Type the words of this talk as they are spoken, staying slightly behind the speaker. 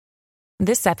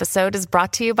This episode is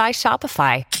brought to you by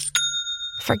Shopify.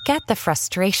 Forget the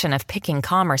frustration of picking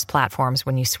commerce platforms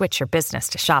when you switch your business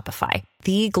to Shopify,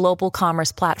 the global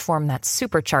commerce platform that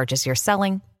supercharges your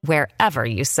selling wherever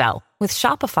you sell. With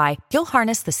Shopify, you'll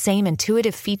harness the same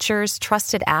intuitive features,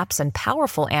 trusted apps, and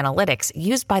powerful analytics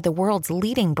used by the world's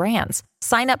leading brands.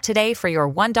 Sign up today for your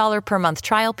 $1 per month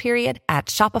trial period at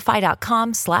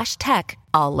shopify.com/tech,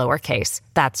 all lowercase.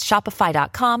 That's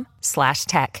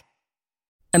shopify.com/tech.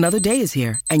 Another day is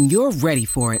here, and you're ready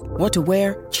for it. What to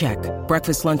wear? Check.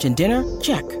 Breakfast, lunch, and dinner?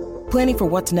 Check. Planning for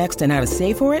what's next and how to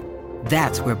save for it?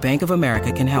 That's where Bank of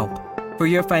America can help. For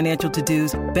your financial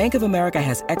to-dos, Bank of America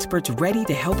has experts ready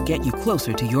to help get you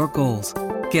closer to your goals.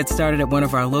 Get started at one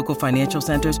of our local financial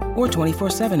centers or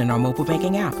 24/7 in our mobile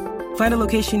banking app. Find a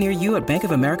location near you at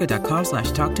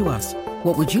bankofamerica.com/talktous.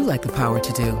 What would you like the power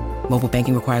to do? Mobile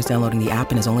banking requires downloading the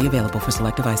app and is only available for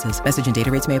select devices. Message and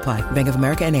data rates may apply. Bank of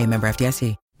America N.A., member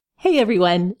FDIC. Hey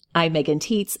everyone, I'm Megan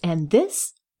Tietz, and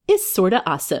this is Sorta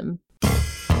Awesome.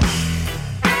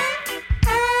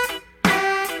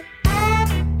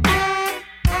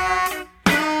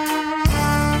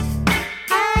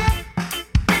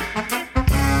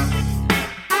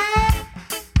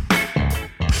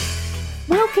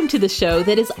 Welcome to the show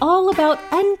that is all about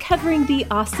uncovering the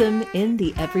awesome in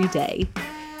the everyday.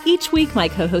 Each week, my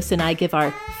co-hosts and I give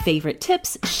our favorite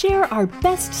tips, share our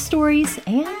best stories,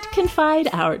 and confide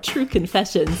our true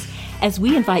confessions as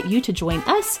we invite you to join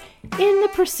us in the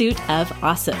pursuit of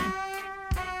awesome.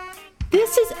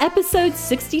 This is episode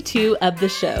 62 of the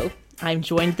show. I'm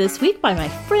joined this week by my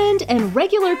friend and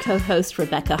regular co-host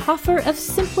Rebecca Hoffer of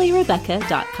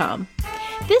simplyrebecca.com.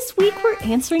 This week, we're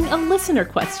answering a listener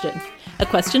question. A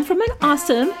question from an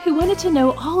awesome who wanted to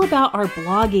know all about our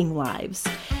blogging lives,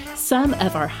 some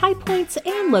of our high points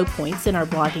and low points in our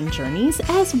blogging journeys,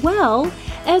 as well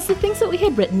as the things that we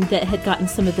had written that had gotten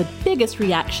some of the biggest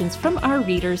reactions from our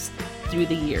readers through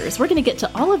the years. We're going to get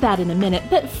to all of that in a minute,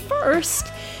 but first,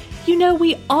 you know,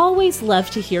 we always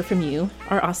love to hear from you,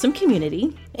 our awesome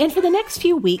community. And for the next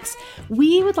few weeks,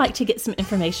 we would like to get some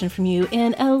information from you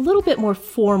in a little bit more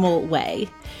formal way.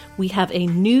 We have a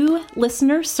new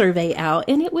listener survey out,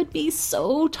 and it would be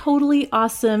so totally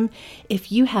awesome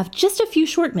if you have just a few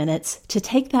short minutes to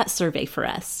take that survey for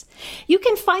us. You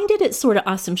can find it at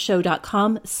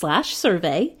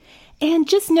sortaawesomeshow.com/survey. And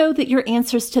just know that your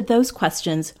answers to those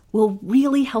questions will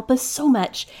really help us so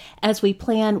much as we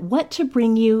plan what to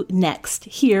bring you next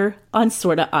here on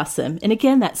Sorta Awesome. And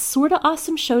again, that's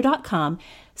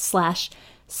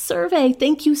sortaawesomeshow.com/survey.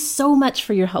 Thank you so much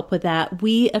for your help with that.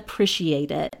 We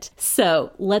appreciate it.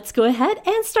 So let's go ahead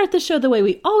and start the show the way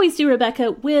we always do,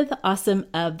 Rebecca, with Awesome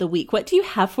of the Week. What do you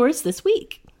have for us this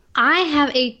week? I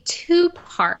have a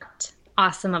two-part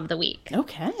Awesome of the Week.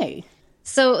 Okay.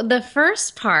 So the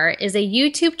first part is a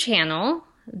YouTube channel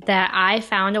that I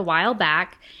found a while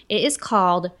back. It is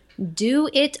called Do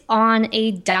It on a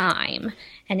Dime,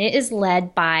 and it is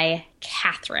led by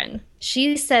Catherine.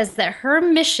 She says that her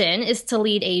mission is to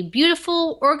lead a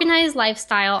beautiful, organized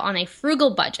lifestyle on a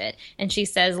frugal budget. And she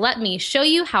says, let me show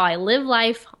you how I live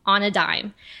life on a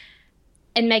dime.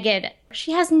 And Megan,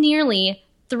 she has nearly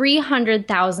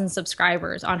 300,000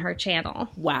 subscribers on her channel.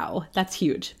 Wow, that's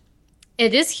huge.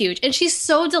 It is huge. And she's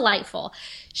so delightful.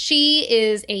 She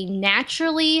is a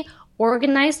naturally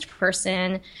organized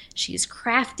person. She's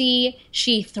crafty.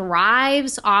 She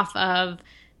thrives off of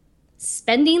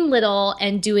spending little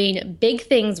and doing big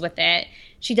things with it.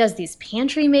 She does these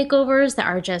pantry makeovers that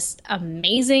are just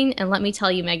amazing. And let me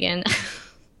tell you, Megan,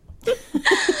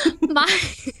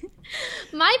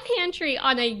 my pantry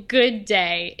on a good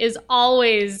day is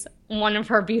always one of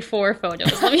her before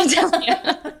photos, let me tell you.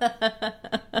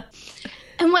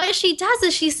 And what she does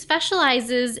is she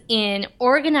specializes in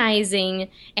organizing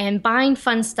and buying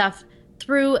fun stuff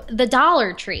through the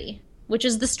Dollar Tree, which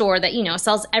is the store that, you know,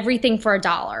 sells everything for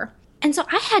 $1. And so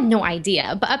I had no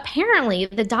idea, but apparently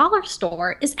the dollar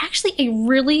store is actually a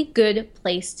really good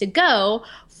place to go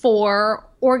for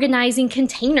organizing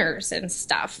containers and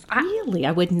stuff. Really?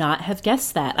 I would not have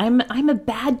guessed that. I'm a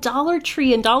bad Dollar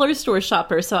Tree and dollar store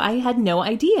shopper, so I had no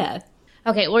idea.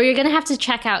 Okay, well, you're going to have to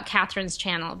check out Catherine's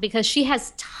channel because she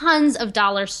has tons of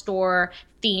dollar store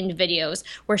themed videos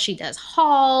where she does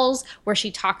hauls, where she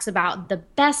talks about the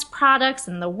best products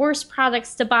and the worst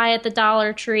products to buy at the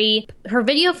Dollar Tree. Her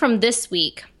video from this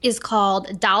week is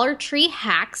called Dollar Tree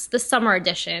Hacks, the summer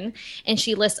edition, and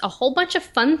she lists a whole bunch of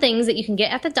fun things that you can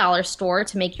get at the dollar store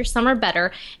to make your summer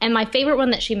better. And my favorite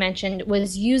one that she mentioned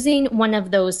was using one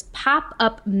of those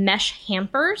pop-up mesh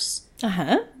hampers.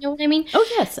 Uh-huh. You know what I mean? Oh,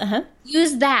 yes. Uh-huh.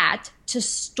 Use that to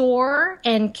store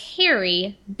and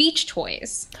carry beach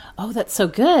toys. Oh, that's so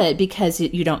good because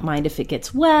you don't mind if it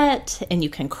gets wet and you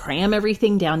can cram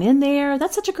everything down in there.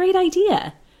 That's such a great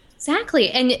idea. Exactly.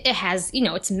 And it has,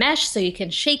 it's mesh, so you can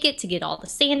shake it to get all the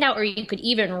sand out, or you could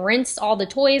even rinse all the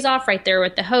toys off right there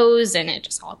with the hose and it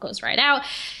just all goes right out.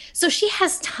 So she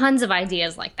has tons of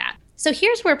ideas like that. So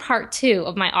here's where part 2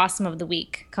 of my awesome of the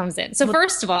week comes in. So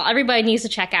first of all, everybody needs to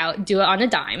check out Do It on a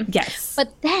Dime. Yes.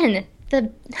 But then the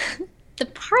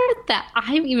part that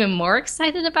I'm even more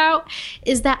excited about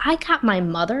is that I got my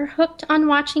mother hooked on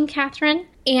watching Catherine.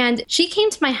 And she came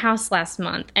to my house last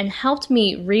month and helped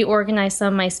me reorganize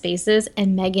some of my spaces.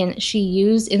 And Megan, she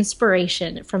used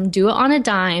inspiration from Do It on a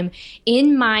Dime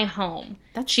in my home.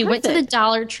 She went to the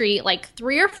Dollar Tree like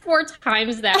 3 or 4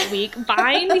 times that week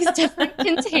buying these different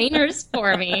containers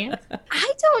for me.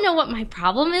 I don't know what my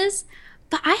problem is,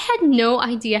 but I had no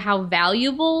idea how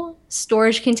valuable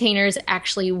storage containers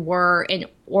actually were in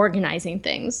organizing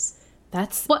things.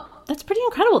 That's pretty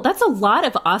incredible. That's a lot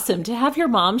of awesome to have your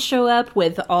mom show up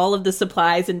with all of the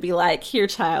supplies and be like, here,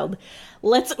 child,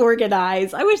 let's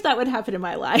organize. I wish that would happen in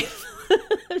my life.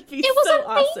 It was so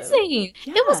amazing. Awesome.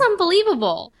 Yeah. It was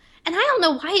unbelievable. And I don't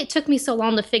know why it took me so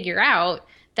long to figure out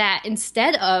that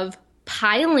instead of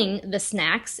piling the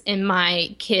snacks in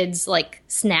my kids'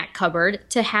 snack cupboard,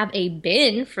 to have a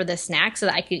bin for the snacks so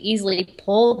that I could easily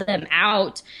pull them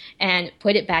out and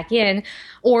put it back in,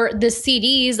 or the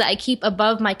CDs that I keep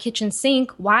above my kitchen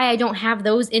sink, why I don't have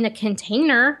those in a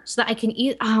container so that I can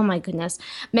eat. Oh my goodness.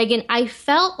 Megan, I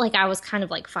felt like I was kind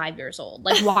of 5 years old.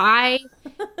 Why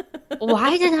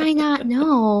did I not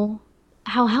know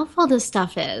how helpful this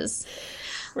stuff is?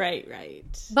 Right.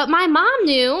 But my mom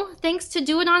knew, thanks to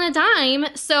Do It on a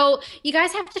Dime. So you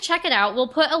guys have to check it out. We'll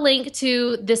put a link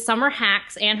to the summer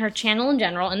hacks and her channel in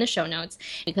general in the show notes.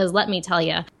 Because let me tell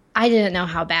you, I didn't know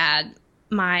how bad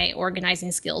my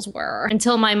organizing skills were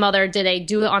until my mother did a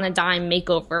Do It on a Dime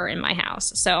makeover in my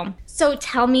house. So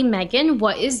tell me, Megan,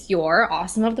 what is your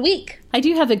awesome of the week? I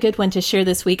do have a good one to share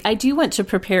this week. I do want to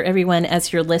prepare everyone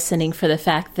as you're listening for the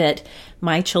fact that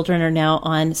my children are now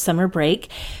on summer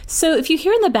break. So if you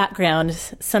hear in the background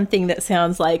something that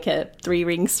sounds like a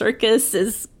 3-ring circus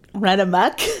is run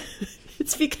amok,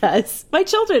 it's because my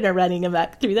children are running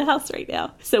amok through the house right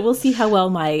now. So we'll see how well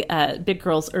my big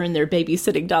girls earn their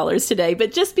babysitting dollars today.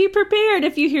 But just be prepared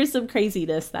if you hear some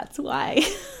craziness. That's why.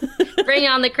 Bring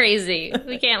on the crazy.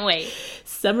 We can't wait.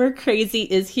 Summer crazy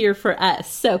is here for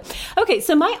us. So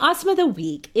my awesome of the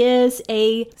week is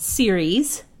a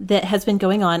series that has been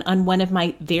going on one of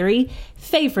my very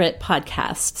favorite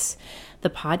podcasts. The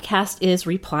podcast is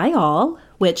Reply All,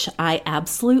 which I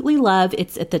absolutely love.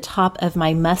 It's at the top of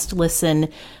my must-listen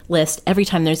list every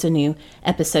time there's a new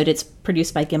episode. It's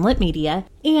produced by Gimlet Media.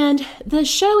 And the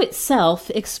show itself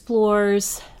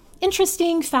explores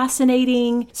interesting,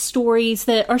 fascinating stories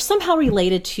that are somehow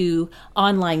related to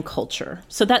online culture.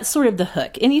 So that's sort of the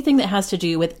hook. Anything that has to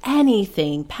do with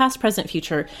anything, past, present,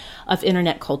 future, of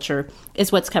internet culture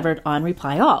is what's covered on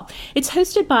Reply All. It's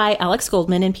hosted by Alex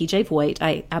Goldman and PJ Voigt.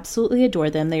 I absolutely adore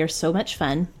them. They are so much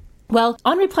fun. Well,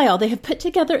 on Reply All, they have put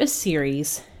together a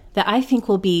series that I think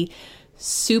will be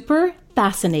super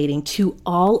fascinating to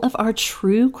all of our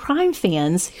true crime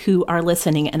fans who are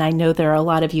listening, and I know there are a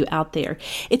lot of you out there.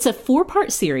 It's a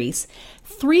 4-part series.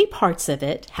 3 parts of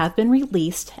it have been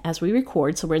released as we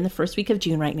record, so we're in the first week of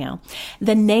June right now.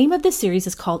 The name of the series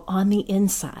is called On the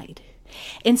Inside.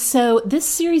 And so this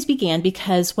series began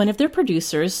because one of their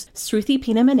producers, Sruthi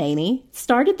Pinamaneni,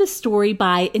 started the story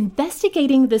by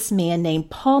investigating this man named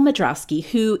Paul Madrasky,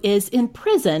 who is in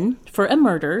prison for a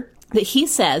murder that he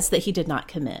says that he did not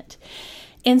commit.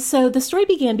 And so the story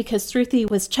began because Sruthi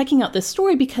was checking out this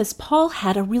story because Paul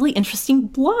had a really interesting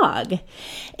blog.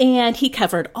 And he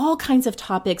covered all kinds of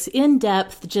topics in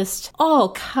depth, just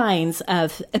all kinds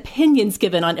of opinions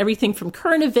given on everything from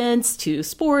current events to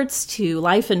sports to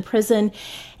life in prison.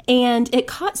 And it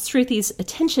caught Sruthi's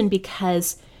attention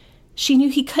because she knew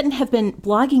he couldn't have been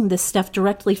blogging this stuff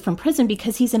directly from prison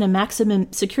because he's in a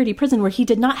maximum security prison where he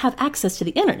did not have access to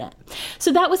the internet.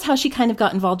 So that was how she kind of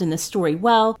got involved in this story.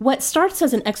 Well, what starts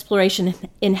as an exploration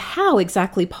in how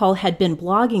exactly Paul had been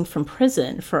blogging from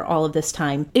prison for all of this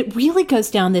time, it really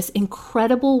goes down this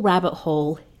incredible rabbit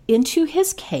hole into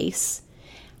his case,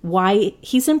 why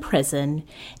he's in prison,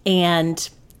 and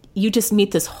you just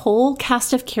meet this whole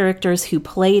cast of characters who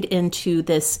played into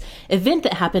this event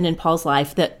that happened in Paul's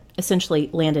life that essentially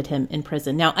landed him in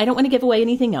prison. Now, I don't want to give away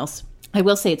anything else. I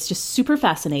will say it's just super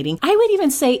fascinating. I would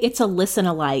even say it's a listen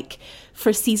alike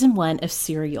for season 1 of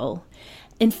Serial.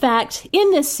 In fact,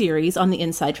 in this series, On the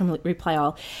Inside from Reply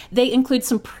All, they include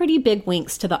some pretty big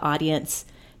winks to the audience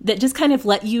that just kind of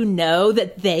let you know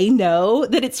that they know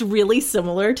that it's really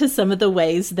similar to some of the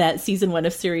ways that season 1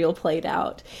 of Serial played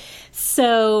out.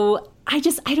 So I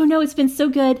don't know. It's been so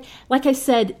good. Like I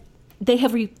said, they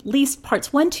have released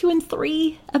parts 1, 2, and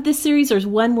 3 of this series. There's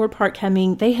one more part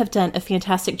coming. They have done a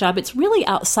fantastic job. It's really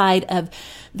outside of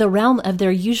the realm of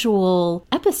their usual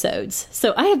episodes.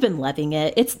 So I have been loving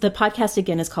it. The podcast,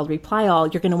 again, is called Reply All.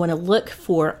 You're going to want to look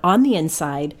for On the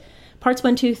Inside, parts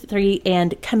 1, 2, 3,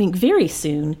 and coming very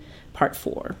soon, part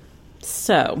 4.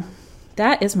 So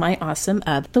that is my awesome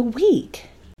of the week.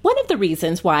 One of the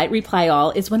reasons why Reply All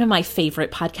is one of my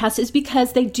favorite podcasts is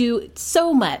because they do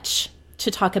so much to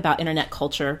talk about internet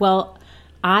culture. Well,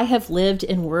 I have lived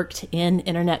and worked in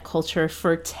internet culture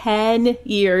for 10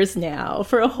 years now,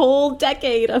 for a whole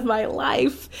decade of my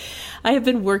life. I have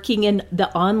been working in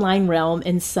the online realm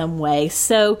in some way.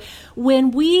 So when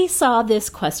we saw this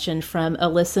question from a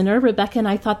listener, Rebecca and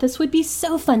I thought this would be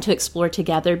so fun to explore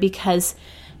together, because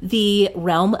the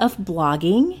realm of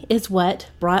blogging is what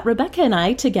brought Rebecca and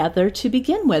I together to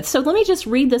begin with. So let me just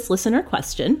read this listener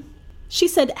question. She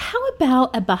said, how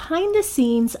about a behind the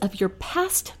scenes of your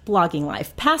past blogging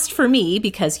life? Past for me,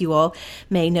 because you all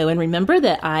may know and remember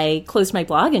that I closed my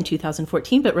blog in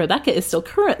 2014, but Rebecca is still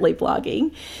currently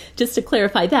blogging, just to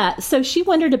clarify that. So she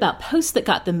wondered about posts that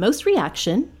got the most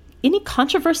reaction, any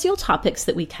controversial topics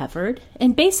that we covered,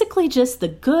 and basically just the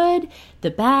good, the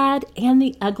bad, and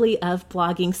the ugly of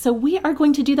blogging. So we are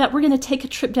going to do that. We're going to take a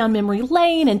trip down memory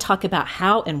lane and talk about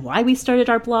how and why we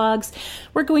started our blogs.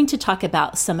 We're going to talk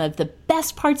about some of the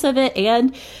best parts of it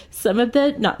and some of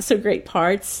the not so great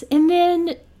parts. And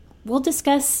then we'll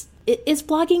discuss, is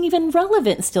blogging even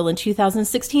relevant still in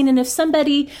 2016? And if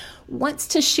somebody wants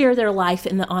to share their life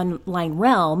in the online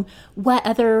realm, what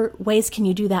other ways can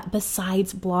you do that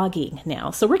besides blogging now?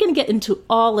 So we're going to get into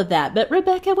all of that. But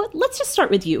Rebecca, let's just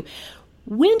start with you.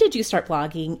 When did you start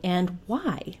blogging and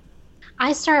why?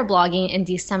 I started blogging in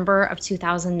December of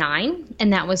 2009,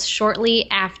 and that was shortly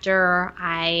after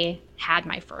I had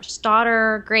my first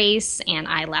daughter, Grace, and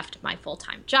I left my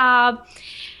full-time job.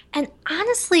 And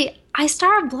honestly, I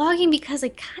started blogging because I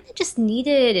kind of just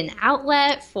needed an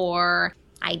outlet for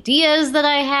ideas that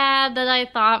I had that I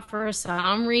thought for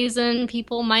some reason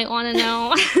people might want to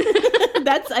know.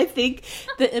 That's, I think,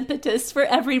 the impetus for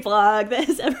every blog that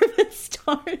has ever been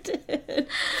started.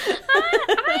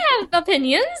 I have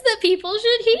opinions that people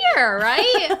should hear,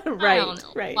 right? Right, I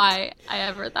don't know why I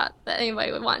ever thought that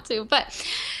anybody would want to. But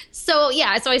so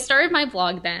I started my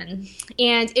blog then,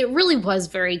 and it really was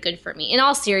very good for me. In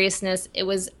all seriousness, it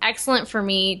was excellent for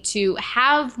me to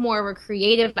have more of a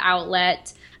creative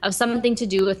outlet of something to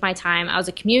do with my time. I was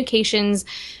a communications,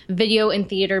 video, and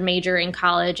theater major in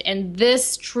college, and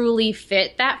this truly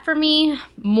fit that for me,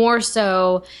 more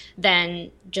so than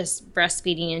just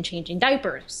breastfeeding and changing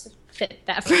diapers fit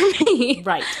that for me.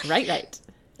 Right.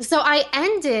 So I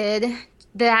ended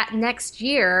that next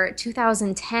year,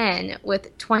 2010,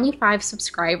 with 25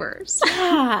 subscribers.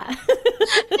 Yeah.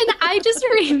 And I just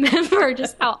remember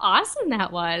just how awesome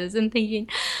that was and thinking,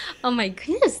 oh my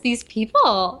goodness, these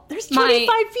people. There's 25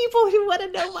 people who want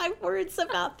to know my words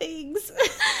about things.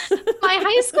 My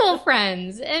high school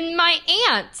friends and my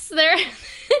aunts, they're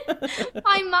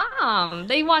my mom.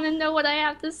 They want to know what I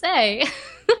have to say.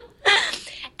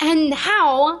 And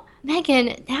now,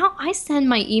 Megan, now I send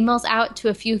my emails out to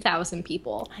a few thousand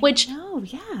people, which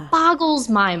boggles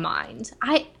my mind.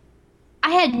 I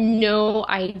had no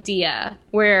idea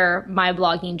where my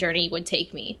blogging journey would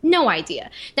take me. No idea.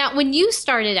 Now, when you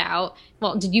started out,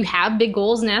 well, did you have big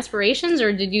goals and aspirations,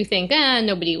 or did you think,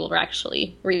 nobody will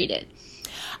actually read it?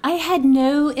 I had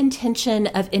no intention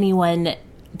of anyone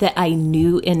that I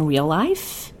knew in real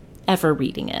life ever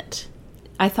reading it.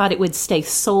 I thought it would stay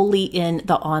solely in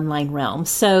the online realm.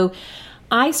 So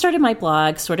I started my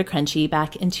blog, Sorta Crunchy,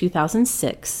 back in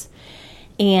 2006.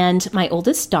 And my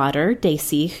oldest daughter,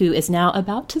 Daisy, who is now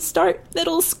about to start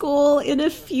middle school in a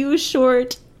few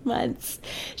short months,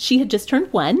 she had just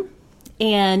turned 1.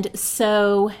 And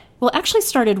so, actually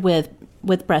started with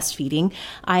breastfeeding.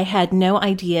 I had no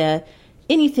idea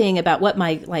anything about what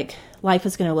my life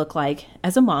was going to look like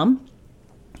as a mom.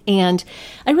 And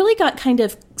I really got kind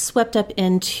of swept up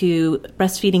into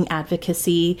breastfeeding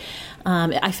advocacy.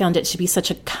 I found it to be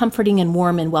such a comforting and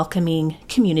warm and welcoming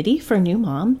community for a new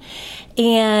mom.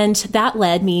 And that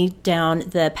led me down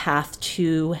the path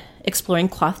to exploring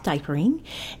cloth diapering.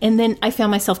 And then I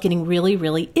found myself getting really,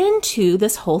 really into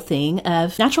this whole thing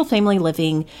of natural family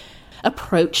living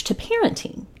approach to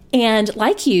parenting. And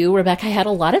like you, Rebecca, I had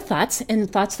a lot of thoughts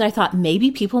that I thought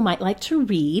maybe people might like to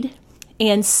read.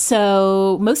 And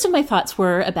so most of my thoughts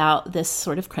were about this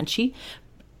sort of crunchy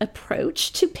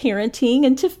approach to parenting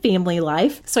and to family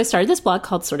life. So I started this blog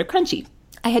called Sorta Crunchy.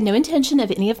 I had no intention of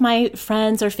any of my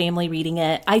friends or family reading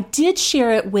it. I did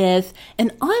share it with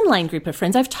an online group of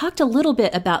friends. I've talked a little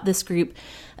bit about this group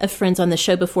of friends on the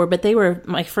show before, but they were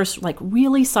my first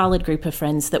really solid group of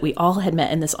friends that we all had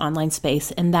met in this online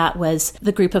space. And that was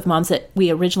the group of moms that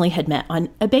we originally had met on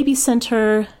a baby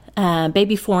center,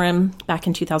 baby forum back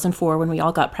in 2004 when we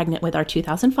all got pregnant with our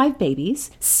 2005 babies.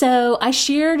 So I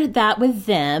shared that with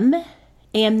them.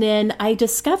 And then I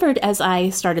discovered as I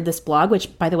started this blog,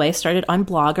 which, by the way, started on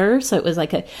Blogger. So it was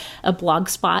like a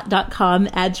blogspot.com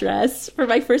address for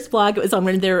my first blog. It was on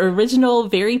one of their original,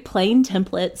 very plain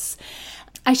templates.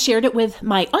 I shared it with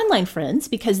my online friends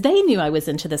because they knew I was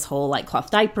into this whole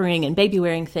cloth diapering and baby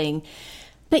wearing thing.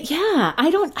 But yeah, I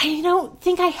don't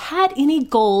think I had any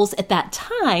goals at that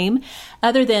time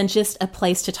other than just a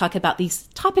place to talk about these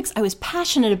topics I was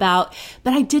passionate about.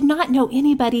 But I did not know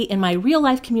anybody in my real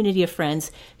life community of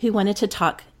friends who wanted to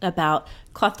talk about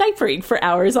cloth diapering for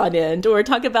hours on end or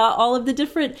talk about all of the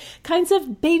different kinds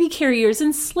of baby carriers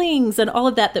and slings and all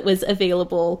of that was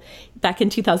available back in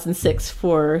 2006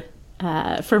 for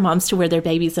moms to wear their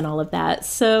babies and all of that.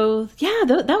 So yeah,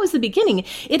 that was the beginning.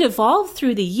 It evolved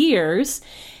through the years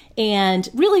and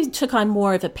really took on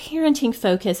more of a parenting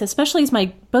focus, especially as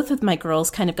both of my girls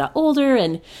kind of got older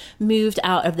and moved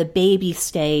out of the baby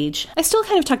stage. I still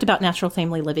kind of talked about natural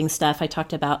family living stuff. I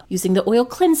talked about using the oil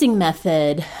cleansing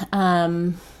method.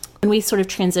 And we sort of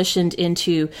transitioned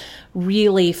into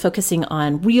really focusing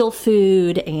on real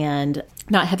food and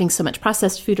not having so much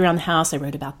processed food around the house. I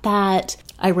wrote about that.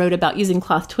 I wrote about using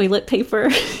cloth toilet paper.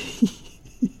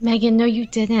 Megan, no, you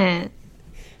didn't.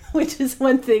 Which is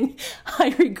one thing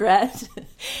I regret.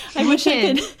 I wish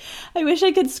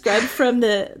I could scrub from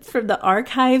the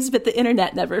archives, but the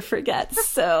internet never forgets.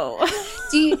 So,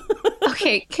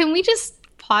 okay, can we just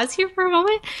pause here for a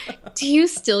moment? Do you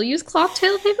still use cloth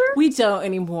toilet paper? We don't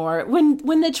anymore.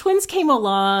 When the twins came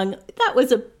along, that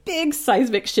was a big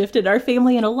seismic shift in our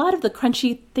family, and a lot of the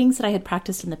crunchy things that I had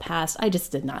practiced in the past, I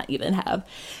just did not even have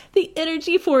the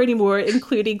energy for anymore,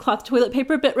 including cloth toilet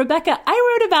paper. But Rebecca,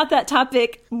 I wrote about that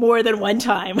topic more than one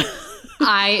time.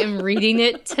 I am reading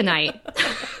it tonight.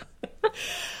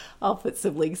 I'll put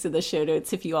some links in the show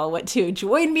notes if you all want to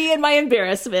join me in my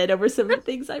embarrassment over some of the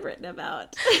things I've written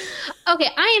about. Okay,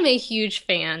 I am a huge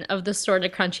fan of the Sorta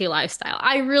Crunchy lifestyle.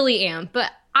 I really am.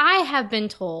 But I have been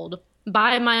told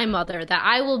by my mother that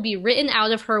I will be written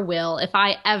out of her will if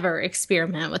I ever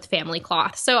experiment with family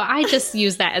cloth. So I just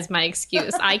use that as my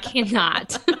excuse. I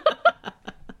cannot.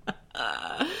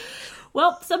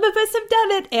 Well, some of us have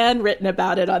done it and written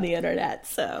about it on the internet.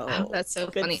 So that's so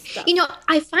funny. Stuff.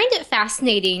 I find it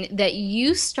fascinating that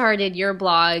you started your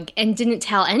blog and didn't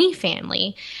tell any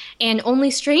family, and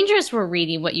only strangers were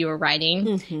reading what you were writing.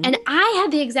 Mm-hmm. And I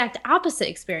had the exact opposite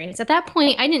experience. At that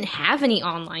point, I didn't have any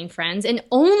online friends, and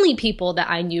only people that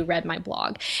I knew read my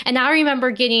blog. And I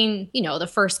remember getting, the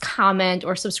first comment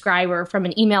or subscriber from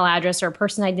an email address or a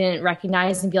person I didn't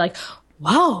recognize and be like,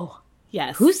 whoa.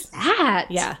 Yes. Who's that?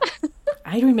 Yeah.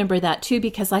 I remember that too,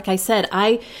 because like I said,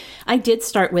 I did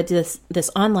start with this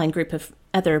online group of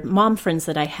other mom friends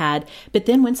that I had. But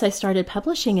then once I started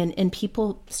publishing and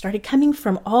people started coming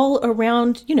from all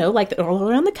around, all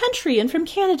around the country and from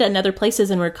Canada and other places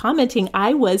and were commenting,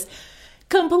 I was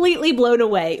completely blown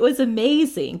away. It was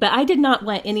amazing. But I did not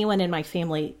want anyone in my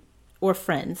family or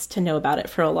friends to know about it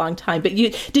for a long time. But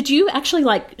did you actually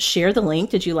share the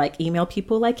link? Did you email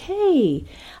people hey,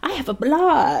 I have a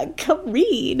blog, come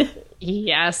read?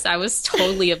 Yes, I was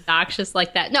totally obnoxious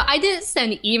like that. No, I didn't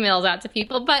send emails out to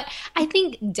people, but I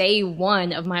think day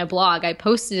one of my blog, I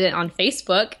posted it on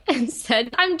Facebook and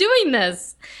said, I'm doing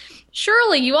this.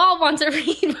 Surely you all want to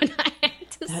read what I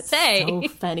had to say.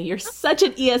 That's so funny. You're such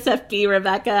an ESFP,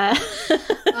 Rebecca.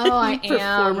 Oh, I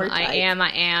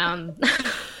am.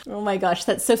 Oh my gosh,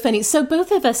 that's so funny. So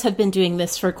both of us have been doing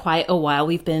this for quite a while.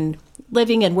 We've been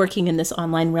living and working in this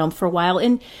online realm for a while.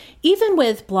 And even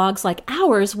with blogs like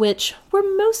ours, which were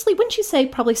mostly, wouldn't you say,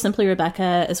 probably Simply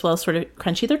Rebecca as well as Sorta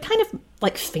Crunchy, they're kind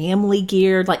of family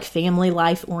geared, family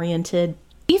life oriented.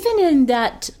 Even in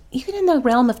the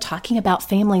realm of talking about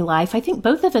family life, I think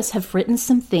both of us have written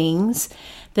some things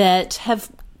that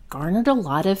have garnered a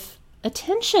lot of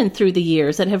attention through the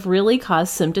years that have really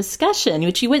caused some discussion,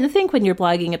 which you wouldn't think when you're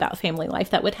blogging about family life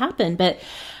that would happen. But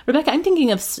Rebecca, I'm thinking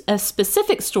of a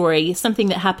specific story, something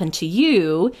that happened to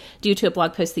you due to a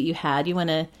blog post that you had.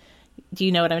 Do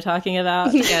you know what I'm talking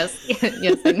about? Yes, I know what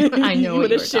you're talking about. You want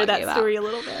to share that story a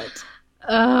little bit?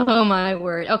 Oh, my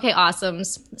word. Okay, awesome.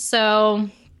 So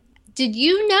did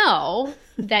you know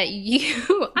that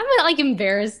I'm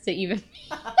embarrassed to even...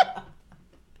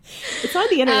 It's on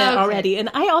the internet Okay. already. And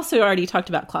I also already talked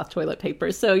about cloth toilet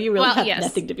paper, so you really have yes.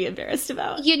 nothing to be embarrassed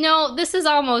about. You know, this is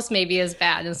almost maybe as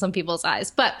bad in some people's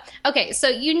eyes. But, okay, so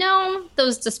you know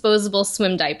those disposable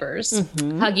swim diapers,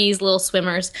 Huggies, little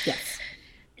swimmers. Yes.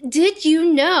 Did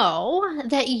you know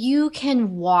that you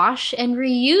can wash and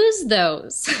reuse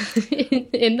those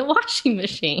in the washing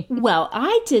machine? Well,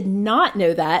 I did not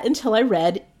know that until I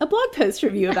read a blog post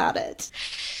from you about it.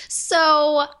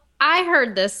 So I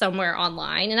heard this somewhere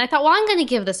online and I thought, well, I'm going to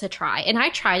give this a try. And I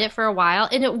tried it for a while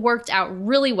and it worked out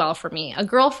really well for me. A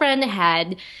girlfriend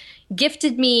had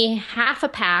gifted me half a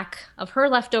pack of her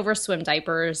leftover swim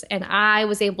diapers and I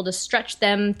was able to stretch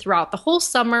them throughout the whole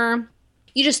summer.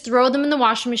 You just throw them in the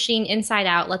washing machine inside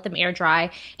out, let them air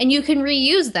dry, and you can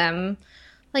reuse them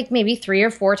like maybe 3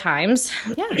 or 4 times.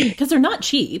 Yeah, because they're not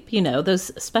cheap. You know, those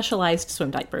specialized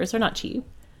swim diapers are not cheap.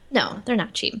 No, they're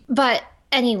not cheap. But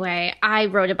anyway, I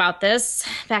wrote about this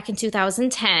back in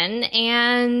 2010,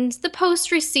 and the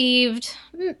post received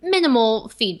minimal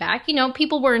feedback. You know,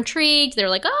 people were intrigued. They're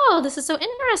like, oh, this is so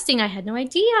interesting. I had no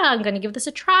idea. I'm going to give this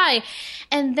a try.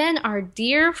 And then our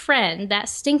dear friend, that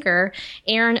stinker,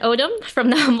 Erin Odom from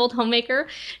the Humboldt Homemaker,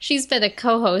 she's been a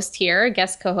co-host here, a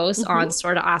guest co-host on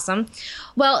Sorta Awesome.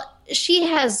 Well, she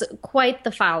has quite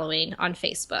the following on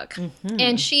Facebook.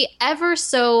 And she ever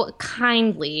so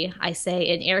kindly, I say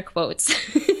in air quotes,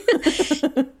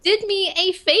 did me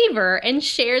a favor and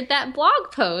shared that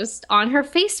blog post on her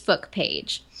Facebook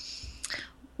page.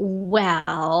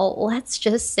 Well, let's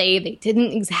just say they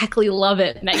didn't exactly love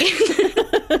it, Megan.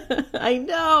 I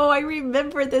know. I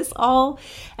remember this all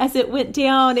as it went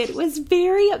down. It was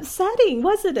very upsetting,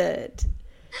 wasn't it?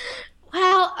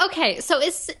 Well, okay, so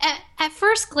it's at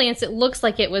first glance, it looks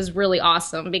like it was really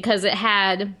awesome because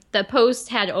the post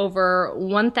had over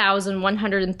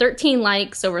 1,113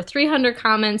 likes, over 300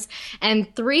 comments,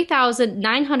 and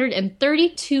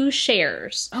 3,932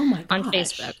 shares on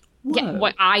Facebook. Yeah,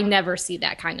 I never see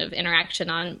that kind of interaction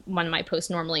on one of my posts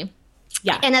normally.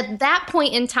 Yeah. And at that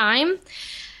point in time,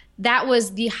 that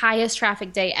was the highest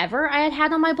traffic day ever I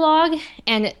had on my blog,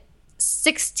 and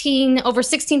over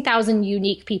 16,000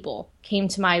 unique people came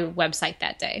to my website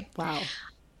that day. Wow.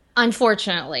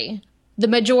 Unfortunately, the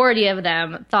majority of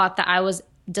them thought that I was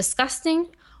disgusting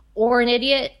or an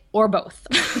idiot or both.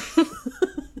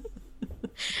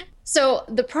 So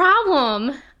the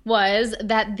problem was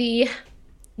that the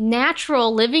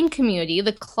natural living community,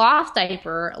 the cloth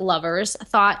diaper lovers,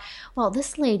 thought, well,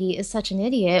 this lady is such an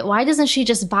idiot. Why doesn't she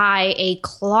just buy a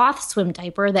cloth swim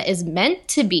diaper that is meant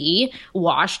to be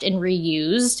washed and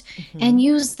reused and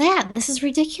use that? This is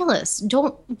ridiculous.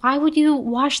 Why would you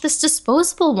wash this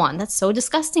disposable one? That's so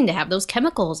disgusting to have those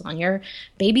chemicals on your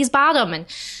baby's bottom. And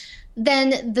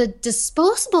then the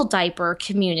disposable diaper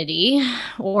community,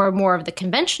 or more of the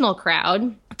conventional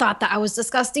crowd, thought that I was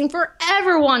disgusting for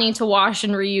ever wanting to wash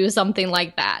and reuse something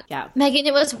like that. Yeah. Megan,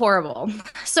 it was horrible.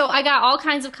 So I got all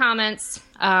kinds of comments.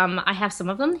 I have some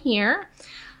of them here.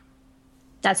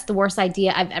 That's the worst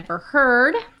idea I've ever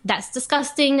heard. That's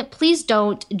disgusting. Please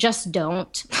don't. Just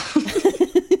don't.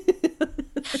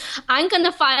 I'm going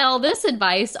to file this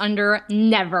advice under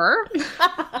never.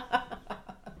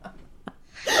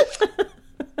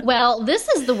 Well, this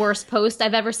is the worst post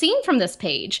I've ever seen from this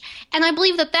page. And I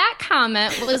believe that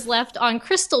comment was left on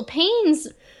Crystal Payne's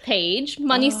page,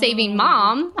 Money Saving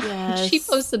Mom. Yes. She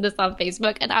posted this on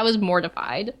Facebook, and I was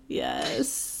mortified.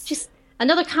 Yes. Just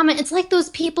another comment. It's like those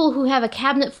people who have a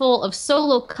cabinet full of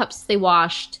Solo cups they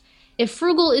washed. If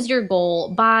frugal is your goal,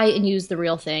 buy and use the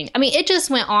real thing. I mean, it just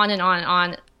went on and on and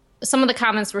on. Some of the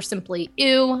comments were simply,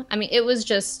 ew. I mean, it was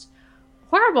just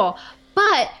horrible.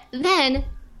 But then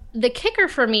the kicker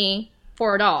for me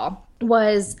for it all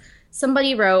was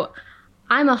somebody wrote,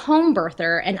 I'm a home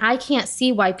birther and I can't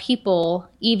see why people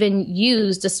even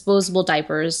use disposable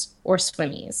diapers or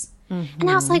swimmies. And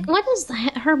I was like, what does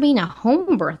her being a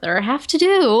home birther have to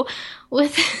do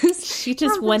with this? She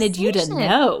just wanted you to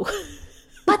know.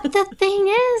 But the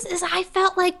thing is I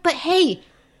felt like, but hey,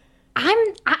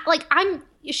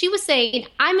 she was saying,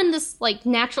 I'm in this like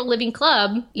natural living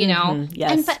club, you know?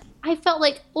 Yes. But I felt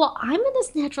like, well, I'm in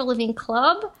this natural living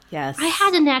club. Yes. I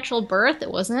had a natural birth. It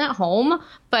wasn't at home,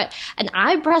 and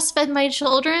I breastfed my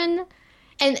children.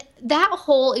 And that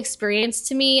whole experience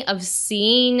to me of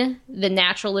seeing the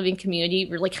natural living community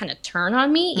really kind of turn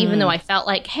on me, even though I felt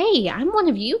like, hey, I'm one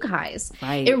of you guys.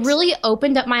 Right. It really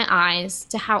opened up my eyes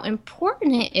to how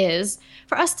important it is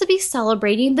for us to be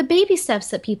celebrating the baby steps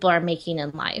that people are making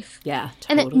in life. Yeah,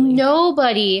 And totally. that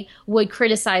nobody would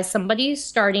criticize somebody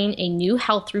starting a new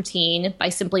health routine by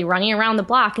simply running around the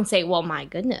block and say, well, my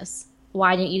goodness,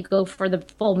 why didn't you go for the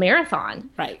full marathon?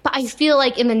 Right. But I feel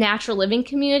like in the natural living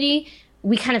community,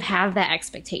 we kind of have that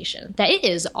expectation that it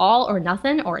is all or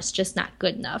nothing, or it's just not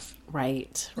good enough.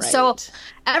 Right. So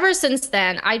ever since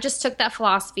then, I just took that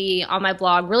philosophy on my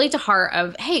blog really to heart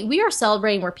of, hey, we are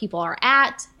celebrating where people are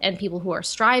at and people who are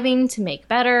striving to make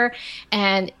better.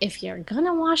 And if you're going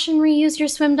to wash and reuse your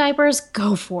swim diapers,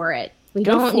 go for it. We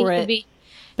don't need to be.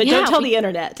 But don't tell the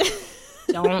internet.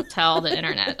 Don't tell the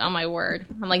internet. Oh, my word.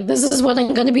 I'm like, this is what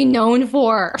I'm going to be known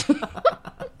for.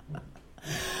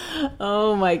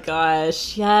 Oh my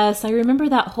gosh. Yes. I remember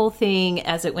that whole thing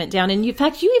as it went down. And in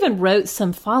fact, you even wrote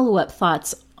some follow-up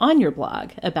thoughts on your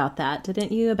blog about that,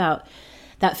 didn't you? About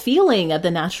that feeling of the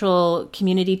natural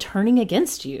community turning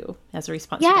against you as a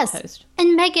response to the post.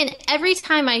 And Megan, every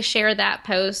time I share that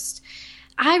post,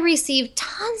 I receive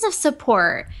tons of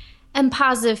support and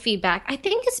positive feedback. I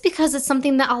think it's because it's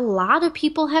something that a lot of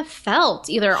people have felt,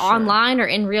 either online or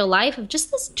in real life, of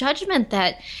just this judgment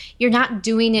that you're not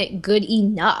doing it good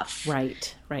enough.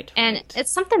 Right. And it's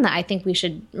something that I think we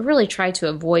should really try to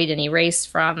avoid and erase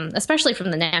from, especially from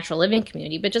the natural living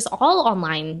community, but just all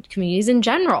online communities in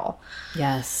general.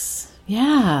 Yes.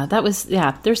 Yeah,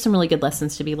 there's some really good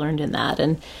lessons to be learned in that.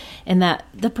 And that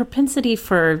the propensity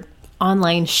for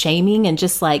online shaming and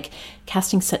just like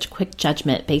casting such quick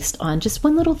judgment based on just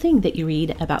one little thing that you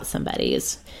read about somebody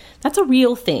that's a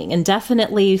real thing, and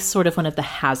definitely sort of one of the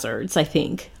hazards, I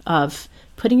think, of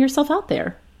putting yourself out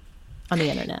there on the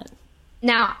internet.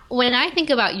 Now, when I think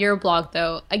about your blog,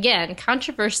 though, again,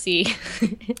 controversy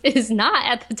is not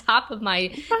at the top of my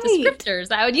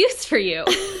descriptors I would use for you.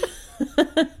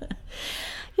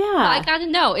 Yeah. I got to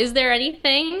know, is there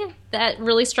anything that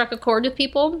really struck a chord with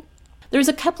people? There's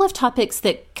a couple of topics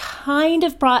that kind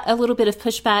of brought a little bit of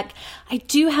pushback. I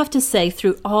do have to say,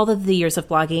 through all of the years of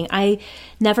blogging, I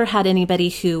never had anybody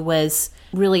who was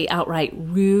really outright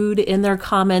rude in their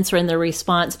comments or in their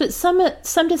response, but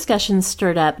some discussions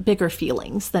stirred up bigger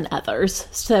feelings than others.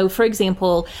 So, for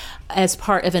example, as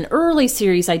part of an early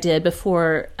series I did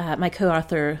before my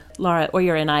co-author Laura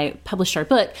Oyer and I published our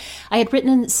book, I had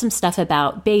written some stuff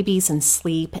about babies and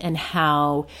sleep and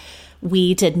how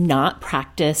we did not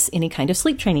practice any kind of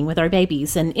sleep training with our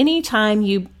babies. And anytime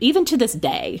even to this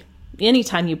day,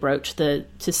 anytime you broach to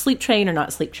sleep train or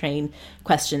not sleep train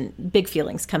question, big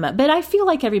feelings come up. But I feel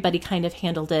like everybody kind of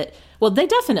handled it. Well, they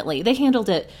handled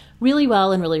it really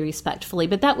well and really respectfully.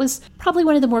 But that was probably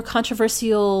one of the more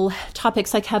controversial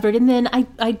topics I covered. And then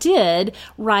I did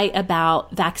write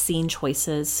about vaccine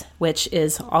choices, which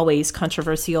is always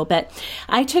controversial. But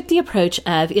I took the approach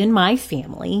of, in my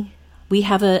family, we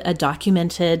have a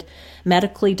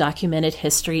medically documented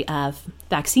history of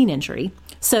vaccine injury.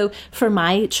 So for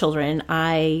my children,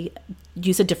 I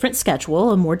use a different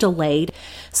schedule, a more delayed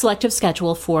selective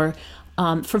schedule for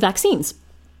vaccines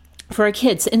for our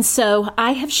kids. And so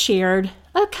I have shared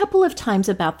a couple of times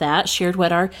about that, shared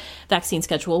what our vaccine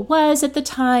schedule was at the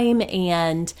time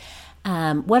and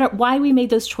why we made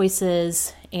those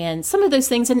choices and some of those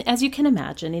things. And as you can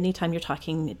imagine, anytime you're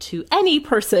talking to any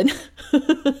person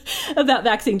about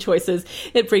vaccine choices,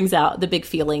 it brings out the big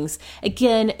feelings.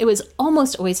 Again, it was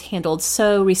almost always handled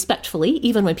so respectfully,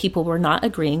 even when people were not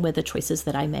agreeing with the choices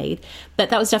that I made. But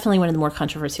that was definitely one of the more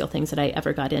controversial things that I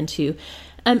ever got into.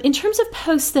 In terms of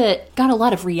posts that got a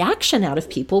lot of reaction out of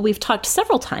people, we've talked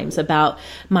several times about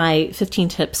my 15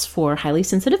 tips for highly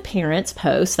sensitive parents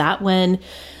post. That one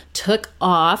took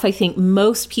off. I think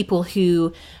most people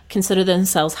who consider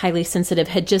themselves highly sensitive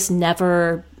had just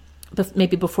never,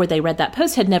 maybe before they read that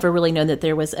post, had never really known that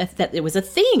it was a thing.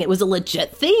 It was a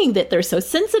legit thing that they're so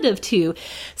sensitive to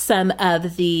some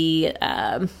of the,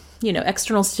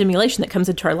 external stimulation that comes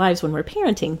into our lives when we're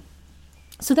parenting.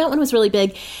 So that one was really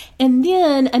big. And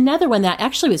then another one that I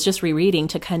actually was just rereading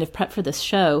to kind of prep for this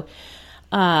show,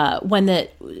 one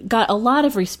that got a lot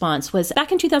of response was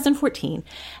back in 2014,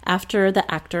 after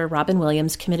the actor Robin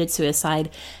Williams committed suicide.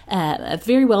 A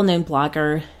very well-known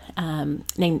blogger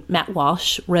named Matt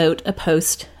Walsh wrote a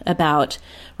post about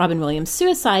Robin Williams'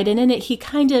 suicide, and in it he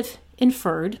kind of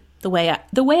inferred, the way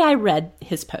I read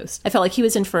his post, I felt like he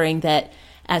was inferring that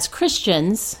as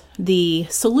Christians, the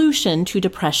solution to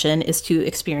depression is to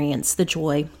experience the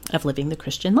joy of living the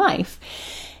Christian life.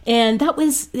 And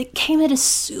it came at a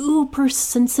super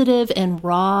sensitive and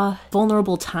raw,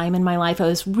 vulnerable time in my life. I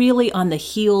was really on the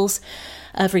heels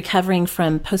of recovering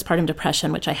from postpartum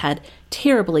depression, which I had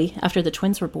terribly after the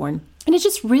twins were born. And it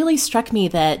just really struck me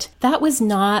that was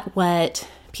not what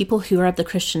people who are of the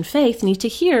Christian faith need to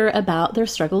hear about their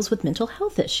struggles with mental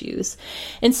health issues.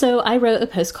 And so I wrote a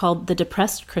post called "The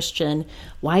Depressed Christian: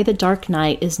 Why the Dark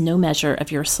Night is No Measure of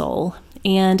Your Soul."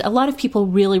 And a lot of people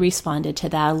really responded to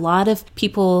that. A lot of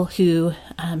people who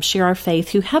share our faith,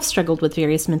 who have struggled with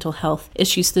various mental health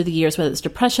issues through the years, whether it's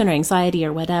depression or anxiety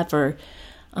or whatever,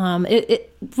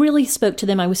 it really spoke to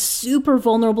them. I was super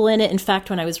vulnerable in it. In fact,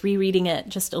 when I was rereading it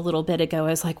just a little bit ago, I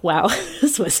was like, wow,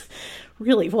 this was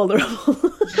really vulnerable.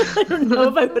 I don't know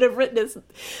if I would have written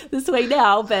this way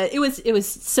now, but it was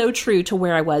so true to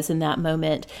where I was in that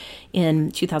moment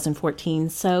in 2014.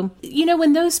 So,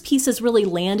 when those pieces really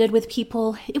landed with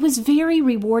people, it was very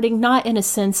rewarding, not in a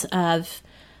sense of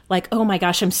like, oh my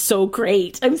gosh, I'm so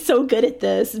great, I'm so good at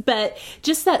this, but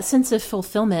just that sense of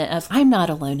fulfillment of I'm not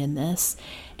alone in this,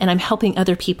 and I'm helping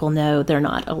other people know they're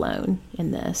not alone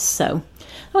in this. So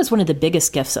that was one of the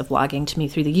biggest gifts of blogging to me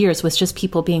through the years, was just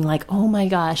people being like, oh my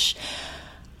gosh,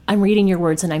 I'm reading your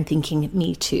words and I'm thinking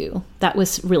me too. That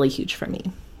was really huge for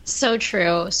me. So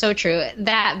true. So true.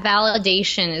 That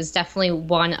validation is definitely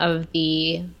one of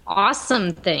the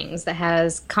awesome things that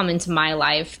has come into my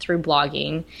life through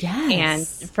blogging. Yes.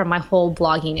 And from my whole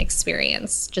blogging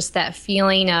experience. Just that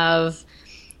feeling of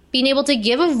being able to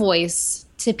give a voice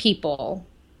to people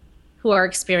who are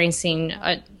experiencing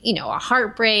a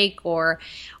heartbreak, or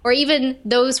even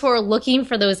those who are looking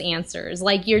for those answers,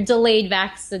 like your delayed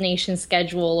vaccination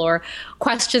schedule or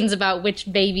questions about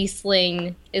which baby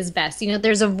sling is best.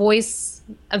 There's a voice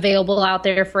available out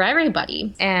there for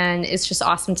everybody, and it's just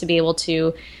awesome to be able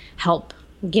to help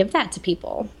give that to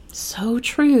people. So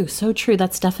true. So true.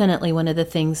 That's definitely one of the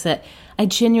things that I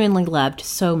genuinely loved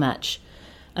so much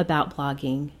about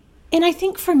blogging. And I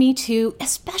think for me too,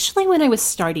 especially when I was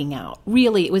starting out,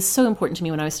 really, it was so important to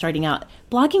me when I was starting out.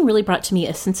 Blogging really brought to me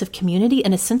a sense of community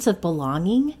and a sense of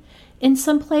belonging in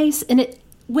some place. And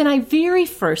when I very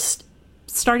first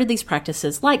started these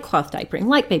practices, like cloth diapering,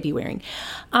 like baby wearing,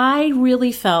 I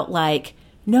really felt like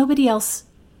nobody else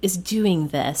is doing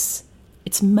this.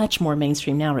 It's much more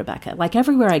mainstream now, Rebecca. Like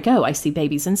everywhere I go, I see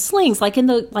babies in slings, like in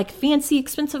the fancy,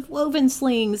 expensive woven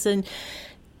slings, and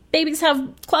babies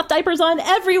have cloth diapers on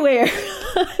everywhere.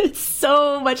 It's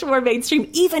so much more mainstream,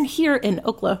 even here in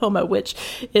Oklahoma, which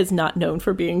is not known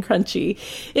for being crunchy.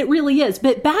 It really is.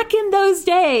 But back in those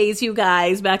days, you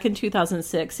guys, back in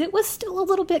 2006, it was still a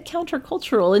little bit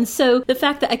countercultural. And so the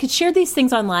fact that I could share these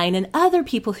things online and other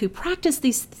people who practice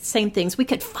these same things, we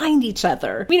could find each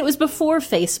other. I mean, it was before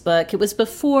Facebook. It was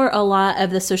before a lot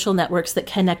of the social networks that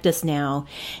connect us now.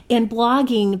 And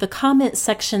blogging, the comment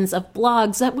sections of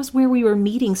blogs, that was where we were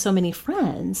meeting so many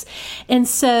friends. And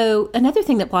so another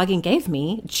thing that blogging gave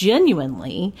me,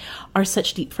 genuinely, are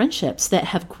such deep friendships that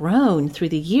have grown through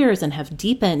the years and have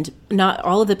deepened. Not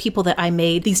all of the people that I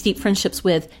made these deep friendships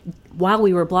with while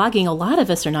we were blogging, a lot of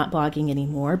us are not blogging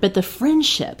anymore, but the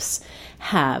friendships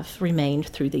have remained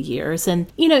through the years.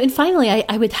 And, and finally,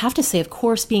 I would have to say, of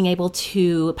course, being able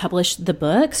to publish the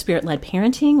book, Spirit-Led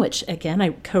Parenting, which, again, I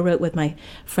co-wrote with my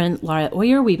friend Laura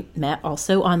Oyer. We met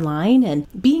also online, and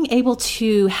being able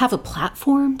to have a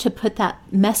platform to put that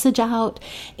message out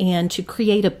and to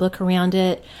create a book around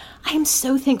it. I am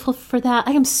so thankful for that.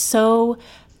 I am so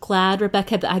glad,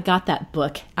 Rebecca, that I got that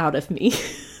book out of me.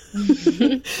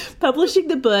 Publishing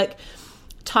the book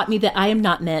taught me that I am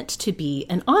not meant to be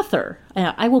an author.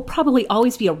 I will probably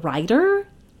always be a writer,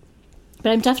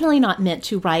 but I'm definitely not meant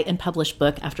to write and publish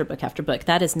book after book after book.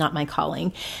 That is not my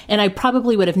calling. And I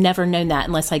probably would have never known that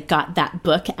unless I got that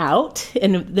book out.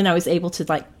 And then I was able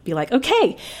to be like,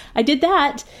 okay, I did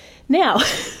that. Now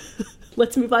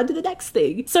let's move on to the next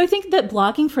thing. So I think that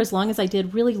blogging, for as long as I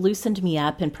did, really loosened me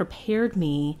up and prepared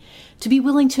me to be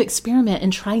willing to experiment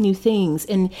and try new things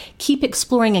and keep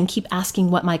exploring and keep asking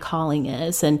what my calling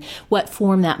is and what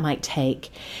form that might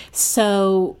take.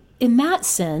 So in that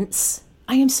sense,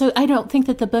 I don't think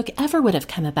that the book ever would have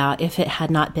come about if it had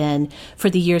not been for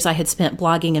the years I had spent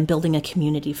blogging and building a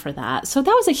community for that. So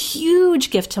that was a huge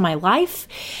gift to my life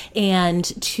and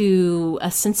to a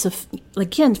sense of,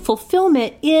 again,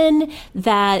 fulfillment in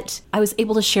that I was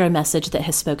able to share a message that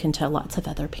has spoken to lots of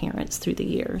other parents through the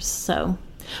years. So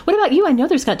what about you? I know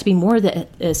there's got to be more that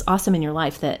is awesome in your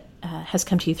life that has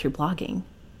come to you through blogging.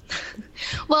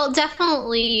 Well,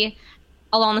 definitely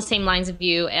along the same lines of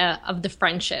you, of the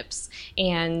friendships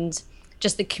and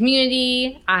just the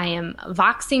community. I am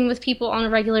voxing with people on a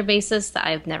regular basis that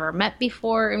I've never met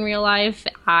before in real life.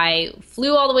 I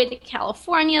flew all the way to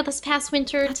California this past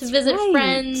winter to visit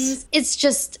friends. It's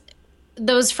just,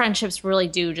 those friendships really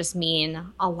do just mean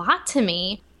a lot to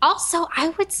me. Also, I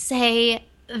would say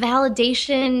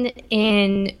validation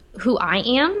in who I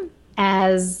am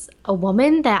as a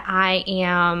woman, that I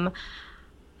am...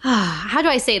 How do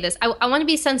I say this? I want to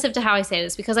be sensitive to how I say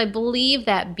this, because I believe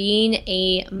that being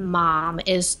a mom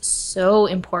is so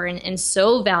important and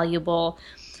so valuable.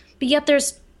 But yet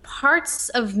there's parts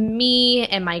of me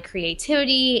and my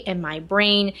creativity and my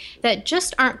brain that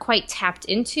just aren't quite tapped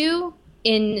into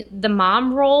in the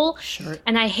mom role. Sure.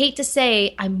 And I hate to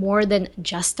say I'm more than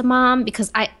just a mom,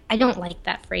 because I don't like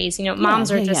that phrase.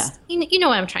 Moms are just, you know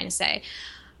what I'm trying to say.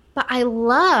 But I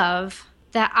love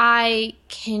that I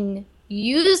can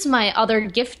use my other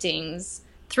giftings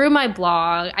through my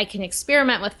blog. I can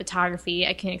experiment with photography.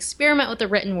 I can experiment with the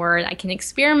written word. I can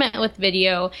experiment with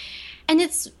video. And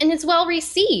it's well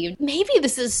received. Maybe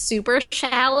this is super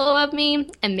shallow of me,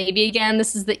 and maybe again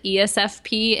this is the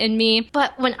ESFP in me.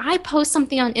 But when I post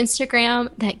something on Instagram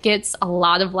that gets a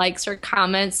lot of likes or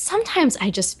comments, sometimes I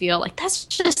just feel like that's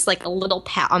just like a little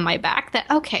pat on my back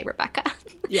that, okay, Rebecca,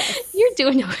 yes, you're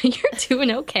doing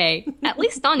okay. At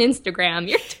least on Instagram,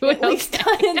 you're doing okay. At least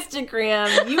on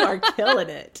Instagram, you are killing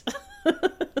it.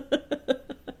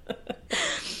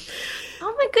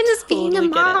 Oh my goodness, being a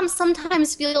mom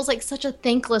sometimes feels like such a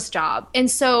thankless job. And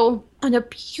so on a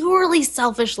purely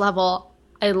selfish level,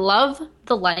 I love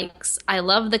the likes. I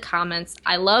love the comments.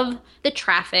 I love the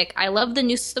traffic. I love the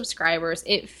new subscribers.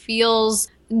 It feels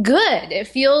good. It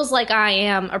feels like I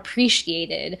am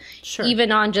appreciated, sure,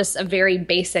 even on just a very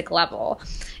basic level.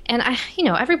 And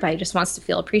everybody just wants to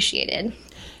feel appreciated.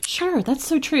 Sure, that's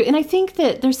so true. And I think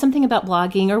that there's something about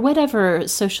blogging or whatever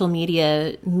social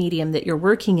media medium that you're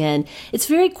working in. It's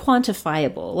very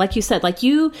quantifiable. Like you said, like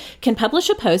you can publish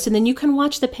a post and then you can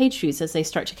watch the page views as they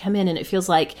start to come in. And it feels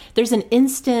like there's an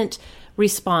instant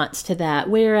response to that.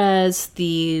 Whereas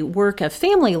the work of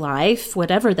family life,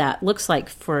 whatever that looks like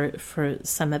for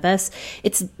some of us,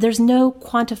 there's no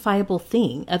quantifiable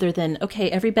thing other than, okay,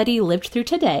 everybody lived through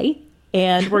today.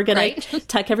 And we're going to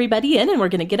tuck everybody in and we're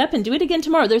going to get up and do it again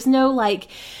tomorrow. There's no like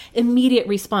immediate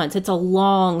response. It's a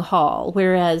long haul.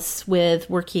 Whereas with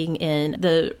working in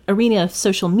the arena of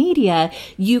social media,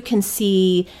 you can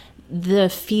see the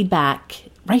feedback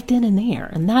right then and there.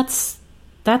 And that's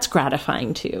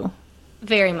gratifying too.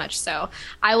 Very much so.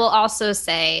 I will also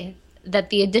say that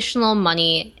the additional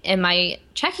money in my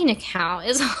checking account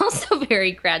is also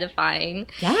very gratifying.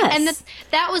 Yes. And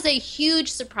that was a huge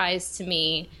surprise to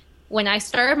me. When I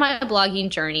started my blogging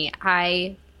journey,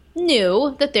 I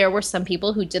knew that there were some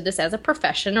people who did this as a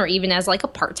profession or even as like a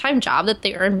part-time job that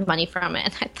they earned money from it.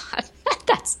 And I thought,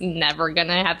 that's never going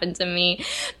to happen to me.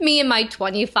 Me and my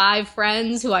 25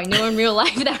 friends who I know in real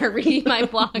life that are reading my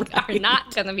blog are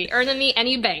not going to be earning me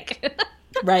any bank.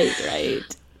 Right.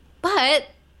 But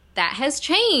that has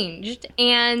changed.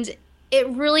 And it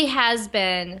really has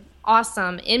been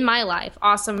awesome in my life,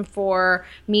 awesome for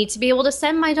me to be able to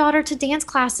send my daughter to dance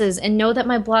classes and know that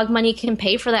my blog money can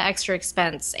pay for that extra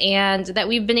expense, and that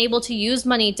we've been able to use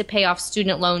money to pay off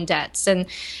student loan debts and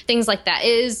things like that.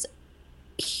 It is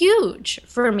huge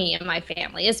for me and my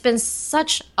family. It's been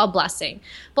such a blessing.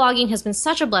 Blogging has been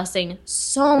such a blessing,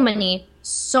 so many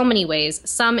ways,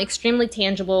 some extremely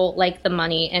tangible like the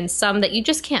money, and some that you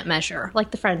just can't measure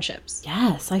like the friendships.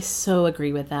 Yes, I so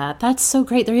agree with that. That's so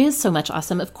great. There is so much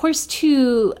awesome. Of course,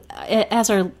 too,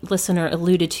 as our listener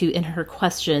alluded to in her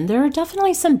question, there are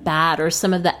definitely some bad or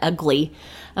some of the ugly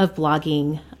of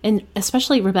blogging. And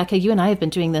especially, Rebecca, you and I have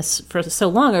been doing this for so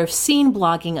long, or have seen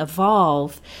blogging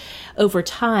evolve over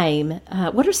time.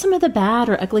 What are some of the bad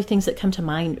or ugly things that come to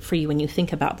mind for you when you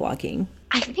think about blogging?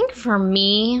 I think for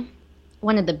me,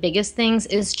 one of the biggest things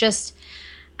is just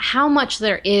how much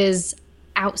there is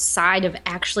outside of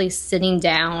actually sitting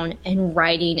down and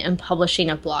writing and publishing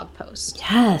a blog post.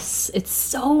 Yes, it's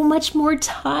so much more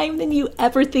time than you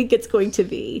ever think it's going to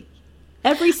be.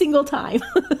 Every single time.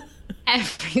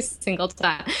 Every single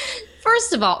time.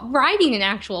 First of all, writing an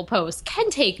actual post can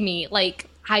take me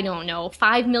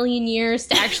 5 million years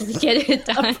to actually get it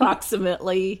done.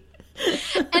 Approximately.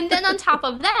 And then on top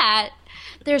of that,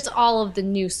 there's all of the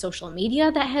new social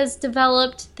media that has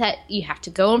developed that you have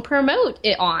to go and promote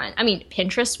it on. I mean,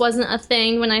 Pinterest wasn't a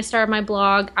thing when I started my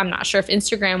blog. I'm not sure if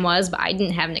Instagram was, but I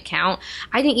didn't have an account.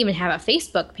 I didn't even have a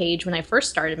Facebook page when I first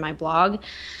started my blog.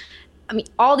 I mean,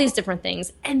 all these different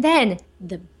things. And then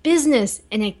the business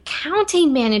and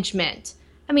accounting management.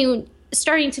 I mean,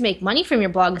 starting to make money from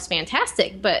your blog is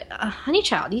fantastic, but honey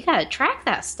child, you got to track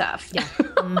that stuff. Yeah.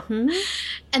 Mm-hmm.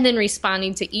 And then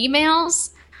responding to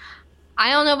emails. I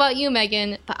don't know about you,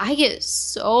 Megan, but I get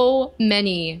so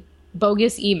many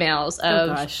bogus emails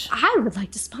of, I would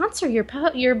like to sponsor your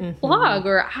blog,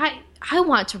 or I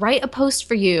want to write a post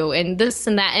for you, and this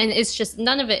and that. And it's just,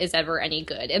 none of it is ever any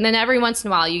good. And then every once in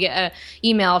a while you get an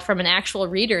email from an actual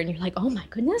reader and you're like, oh my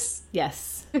goodness.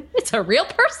 Yes. It's a real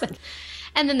person.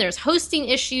 And then there's hosting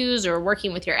issues or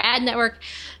working with your ad network.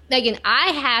 Megan, I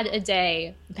had a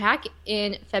day back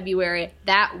in February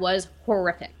that was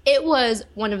horrific. It was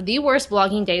one of the worst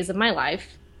blogging days of my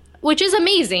life. which is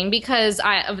amazing because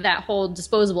of that whole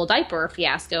disposable diaper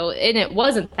fiasco, and it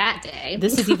wasn't that day.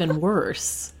 This is even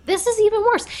worse. This is even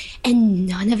worse. And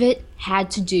none of it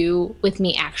had to do with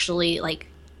me actually like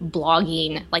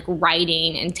blogging, like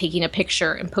writing and taking a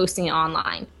picture and posting it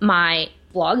online. My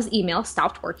blog's email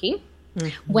stopped working.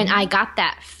 Mm-hmm. When I got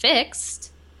that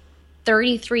fixed,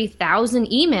 33,000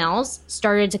 emails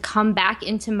started to come back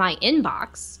into my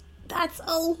inbox. That's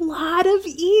a lot of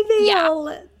email.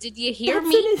 Yeah. Did you hear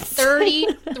me?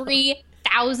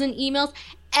 33,000 emails.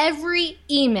 Every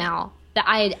email that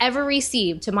I had ever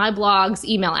received to my blog's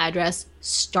email address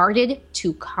started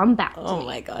to come back to me. Oh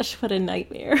my gosh, what a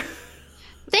nightmare.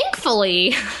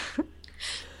 Thankfully,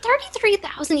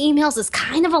 33,000 emails is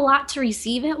kind of a lot to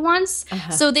receive at once.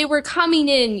 Uh-huh. So they were coming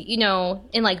in,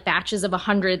 in like batches of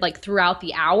 100 like throughout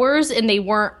the hours, and they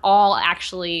weren't all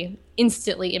actually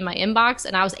instantly in my inbox.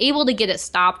 And I was able to get it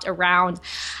stopped around,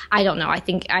 I don't know, I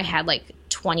think I had like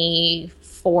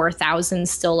 24,000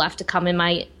 still left to come in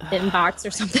my inbox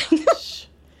or something.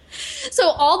 So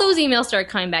all those emails started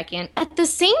coming back in. At the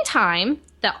same time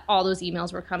that all those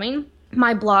emails were coming,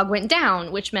 my blog went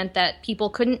down, which meant that people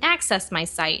couldn't access my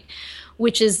site,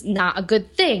 which is not a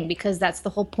good thing because that's the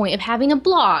whole point of having a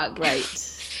blog. Right.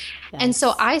 Yes. And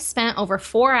so I spent over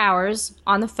 4 hours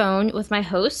on the phone with my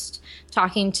host,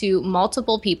 talking to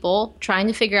multiple people, trying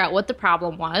to figure out what the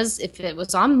problem was, if it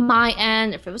was on my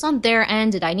end, if it was on their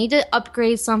end, did I need to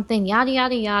upgrade something, yada,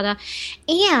 yada, yada.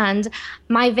 And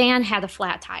my van had a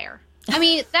flat tire. I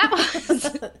mean, that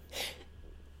was...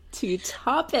 To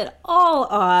top it all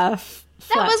off.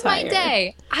 That was my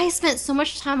day. I spent so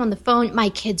much time on the phone. My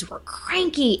kids were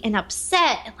cranky and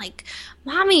upset and like,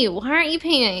 Mommy, why aren't you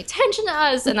paying any attention to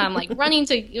us? And I'm like running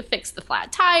to fix the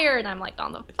flat tire, and I'm like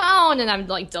on the phone, and I'm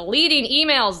like deleting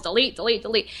emails, delete.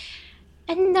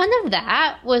 And none of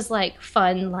that was like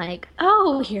fun, like,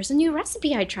 oh, here's a new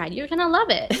recipe I tried. You're going to love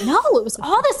it. No, it was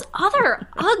all this other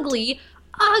ugly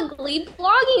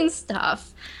blogging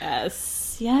stuff. Yes.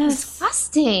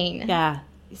 Exhausting. Yeah.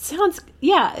 It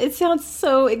sounds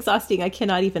so exhausting. I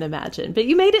cannot even imagine. But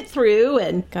you made it through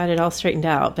and got it all straightened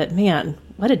out. But man,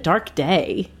 what a dark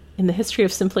day in the history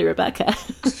of Simply Rebecca.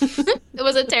 It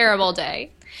was a terrible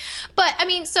day. But I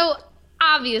mean, so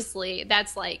obviously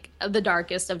that's like the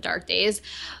darkest of dark days.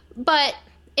 But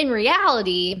in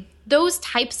reality, those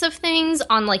types of things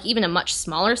on like even a much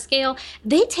smaller scale,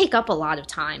 they take up a lot of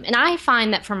time. And I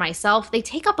find that for myself, they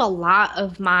take up a lot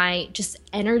of my just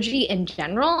energy in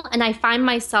general. And I find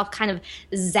myself kind of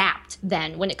zapped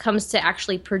then when it comes to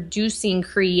actually producing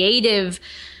creative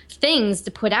things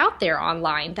to put out there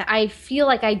online, that I feel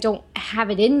like I don't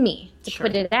have it in me to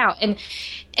put it out. And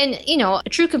a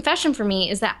true confession for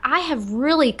me is that I have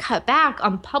really cut back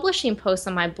on publishing posts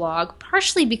on my blog,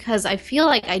 partially because I feel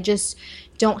like I just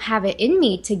don't have it in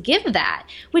me to give that,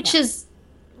 which is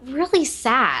really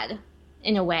sad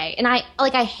in a way. And I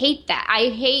hate that. I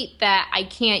hate that I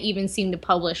can't even seem to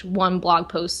publish one blog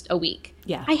post a week.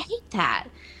 Yeah. I hate that.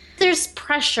 There's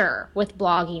pressure with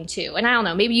blogging too. And I don't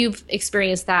know, maybe you've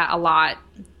experienced that a lot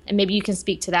and maybe you can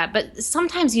speak to that, but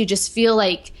sometimes you just feel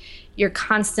like you're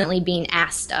constantly being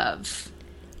asked of.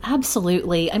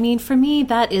 Absolutely. I mean, for me,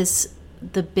 that is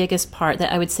the biggest part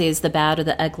that I would say is the bad or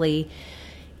the ugly,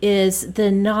 is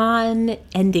the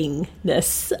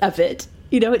non-endingness of it.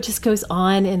 It just goes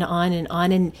on and on and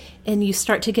on. And you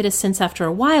start to get a sense after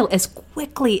a while, as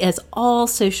quickly as all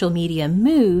social media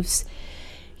moves,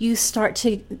 you start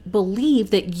to believe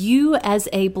that you as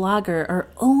a blogger are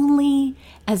only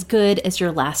as good as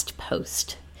your last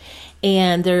post.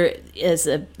 And there is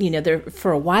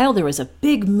for a while, there was a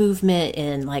big movement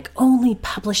in like only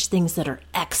publish things that are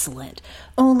excellent,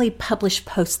 only publish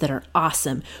posts that are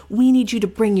awesome. We need you to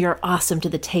bring your awesome to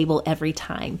the table every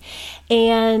time.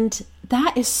 And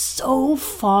that is so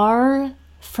far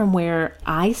from where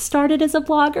I started as a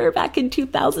blogger back in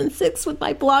 2006 with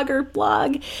my Blogger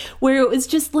blog, where it was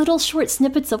just little short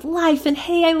snippets of life and,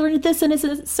 hey, I learned this and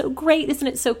isn't it so great? Isn't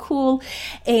it so cool?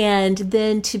 And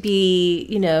then to be,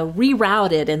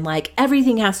 rerouted and like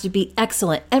everything has to be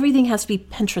excellent. Everything has to be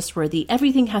Pinterest worthy.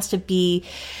 Everything has to be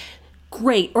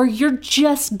great, or you're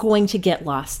just going to get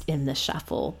lost in the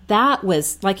shuffle. That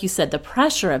was, like you said, the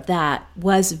pressure of that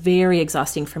was very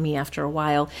exhausting for me after a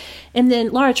while. And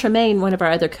then Laura Tremaine, one of our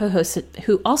other co-hosts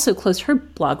who also closed her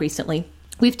blog recently,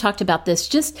 we've talked about this,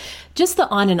 just the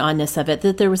on and onness of it,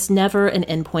 that there was never an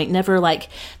endpoint, never like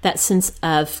that sense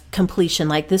of completion,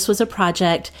 like this was a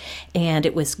project and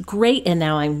it was great and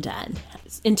now I'm done.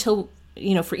 Until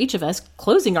for each of us,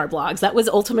 closing our blogs. That was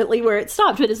ultimately where it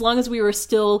stopped. But as long as we were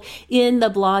still in the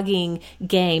blogging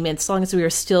game, and as long as we were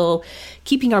still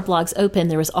keeping our blogs open,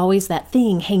 there was always that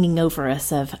thing hanging over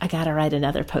us of, I got to write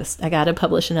another post. I got to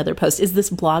publish another post. Is this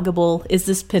bloggable? Is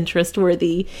this Pinterest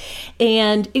worthy?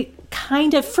 And it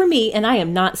kind of, for me, and I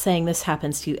am not saying this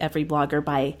happens to every blogger,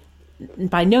 by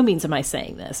no means am I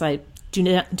saying this. I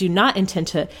do not intend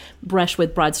to brush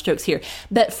with broad strokes here.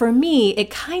 But for me, it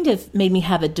kind of made me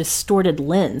have a distorted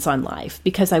lens on life,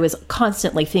 because I was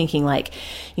constantly thinking like,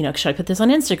 should I put this on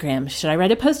Instagram? Should I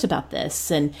write a post about this?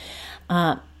 And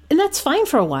that's fine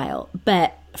for a while.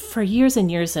 But for years and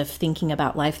years of thinking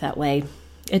about life that way,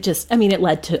 it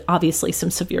led to obviously some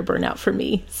severe burnout for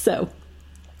me. So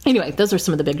anyway, those are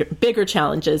some of the bigger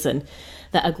challenges and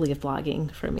the ugly of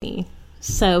blogging for me.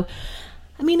 So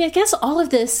I guess all of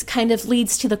this kind of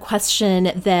leads to the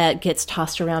question that gets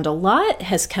tossed around a lot,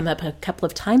 has come up a couple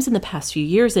of times in the past few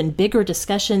years in bigger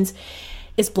discussions.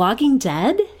 Is blogging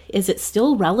dead? Is it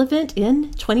still relevant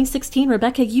in 2016?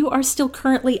 Rebecca, you are still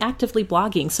currently actively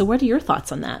blogging. So what are your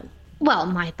thoughts on that? Well,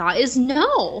 my thought is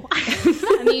no.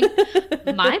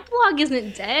 My blog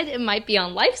isn't dead. It might be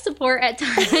on life support at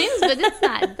times, but it's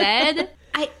not dead.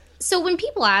 So when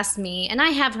people ask me, and I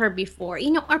have heard before,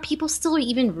 are people still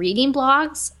even reading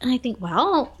blogs? And I think,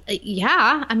 well,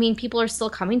 yeah. People are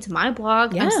still coming to my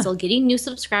blog. Yeah. I'm still getting new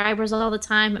subscribers all the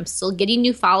time. I'm still getting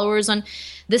new followers on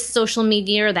this social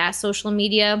media or that social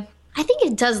media. I think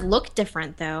it does look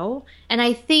different, though. And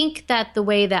I think that the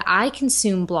way that I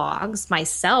consume blogs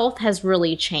myself has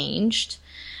really changed.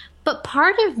 But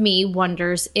part of me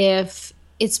wonders if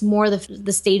it's more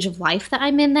the stage of life that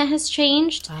I'm in that has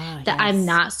changed, that yes. I'm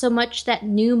not so much that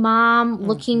new mom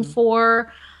looking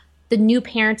for the new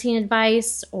parenting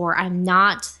advice, or I'm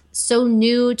not so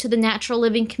new to the natural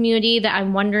living community that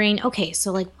I'm wondering, okay,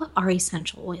 so what are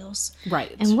essential oils?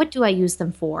 Right. And what do I use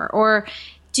them for? Or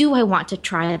do I want to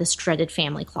try this dreaded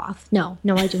family cloth? No,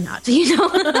 I do not.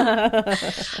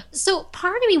 So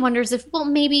part of me wonders if,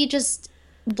 maybe just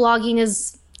blogging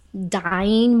is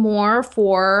dying more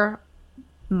for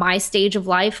my stage of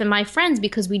life and my friends,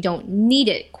 because we don't need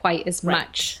it quite as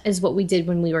much as what we did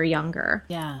when we were younger.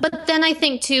 Yeah. But then I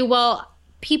think too,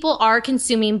 people are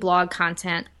consuming blog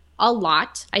content a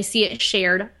lot. I see it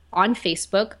shared on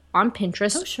Facebook, on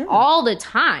Pinterest, all the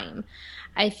time.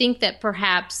 I think that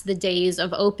perhaps the days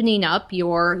of opening up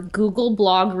your Google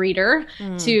blog reader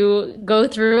to go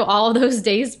through all those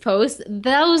days' posts,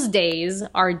 those days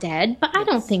are dead. But I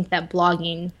don't think that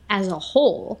blogging as a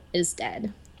whole is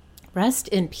dead. Rest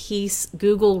in peace,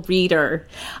 Google Reader.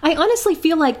 I honestly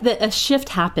feel like that a shift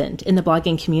happened in the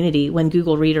blogging community when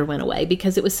Google Reader went away,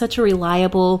 because it was such a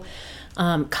reliable,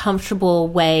 comfortable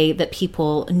way that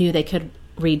people knew they could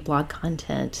read blog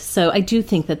content. So I do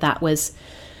think that was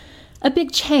a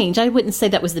big change. I wouldn't say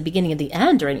that was the beginning of the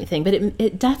end or anything, but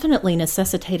it definitely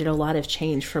necessitated a lot of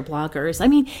change for bloggers.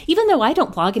 Even though I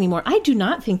don't blog anymore, I do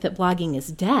not think that blogging is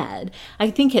dead.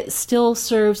 I think it still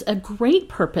serves a great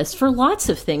purpose for lots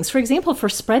of things. For example, for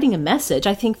spreading a message,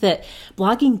 I think that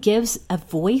blogging gives a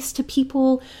voice to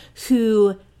people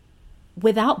who,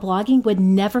 without blogging, would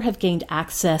never have gained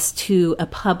access to a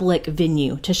public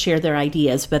venue to share their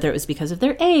ideas, whether it was because of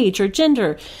their age or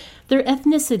gender, their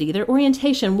ethnicity, their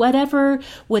orientation, whatever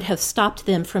would have stopped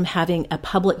them from having a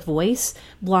public voice.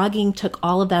 Blogging took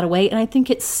all of that away. And I think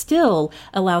it still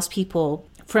allows people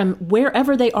from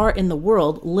wherever they are in the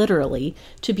world, literally,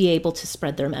 to be able to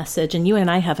spread their message. And you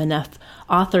and I have enough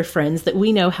author friends that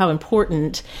we know how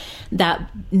important that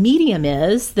medium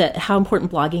is, that how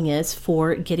important blogging is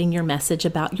for getting your message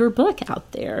about your book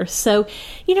out there. So,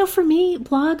 for me,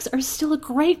 blogs are still a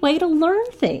great way to learn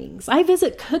things. I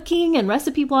visit cooking and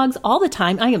recipe blogs all the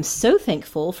time. I am so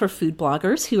thankful for food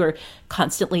bloggers who are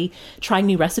constantly trying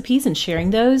new recipes and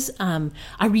sharing those.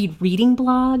 I read reading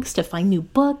blogs to find new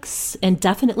books, and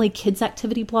definitely kids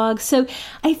activity blogs. So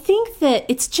I think that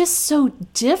it's just so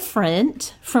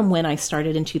different from when I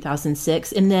started in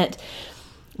 2006, in that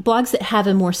blogs that have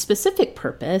a more specific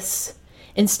purpose,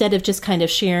 instead of just kind of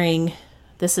sharing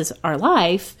this is our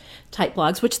life type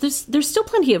blogs, which there's still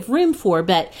plenty of room for,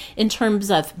 but in terms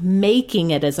of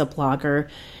making it as a blogger,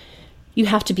 you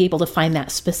have to be able to find that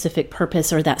specific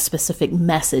purpose or that specific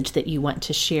message that you want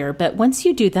to share. But once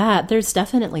you do that, there's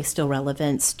definitely still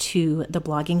relevance to the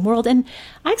blogging world. And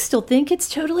I still think it's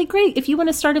totally great. If you want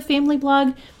to start a family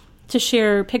blog to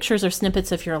share pictures or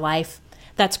snippets of your life,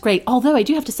 that's great. Although I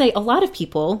do have to say, a lot of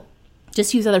people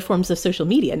just use other forms of social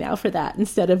media now for that,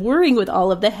 instead of worrying with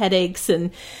all of the headaches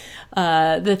and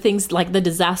the things like the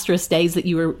disastrous days that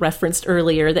you were referenced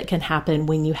earlier that can happen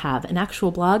when you have an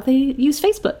actual blog. They use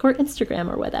Facebook or Instagram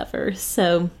or whatever.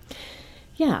 So,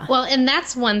 Yeah. Well, and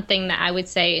that's one thing that I would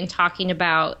say in talking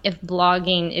about if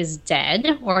blogging is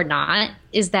dead or not,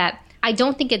 is that I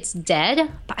don't think it's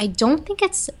dead, but I don't think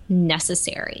it's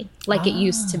necessary like it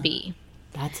used to be.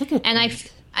 That's a good point. And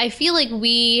I feel like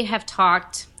we have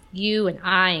talked, you and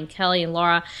I and Kelly and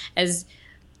Laura, as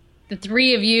the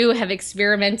three of you have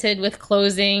experimented with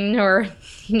closing or,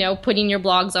 putting your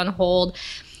blogs on hold,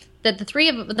 that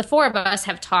the four of us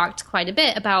have talked quite a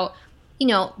bit about,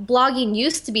 blogging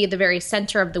used to be the very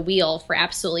center of the wheel for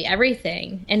absolutely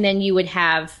everything. And then you would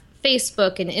have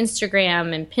Facebook and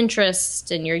Instagram and Pinterest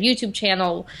and your YouTube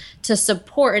channel to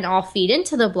support and all feed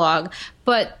into the blog.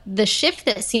 But the shift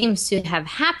that seems to have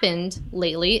happened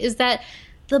lately is that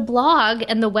the blog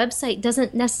and the website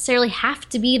doesn't necessarily have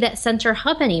to be that center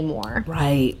hub anymore.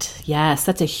 Right. Yes,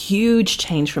 that's a huge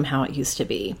change from how it used to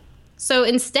be. So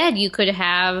instead, you could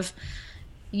have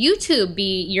YouTube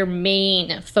be your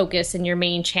main focus and your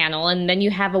main channel, and then you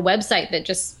have a website that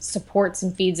just supports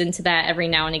and feeds into that every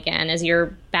now and again as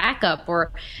your backup,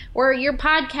 or your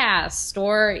podcast,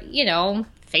 or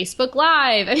Facebook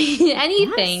Live. I mean,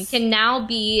 anything can now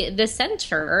be the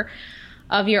center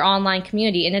of your online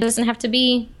community, and it doesn't have to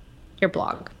be your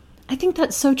blog. I think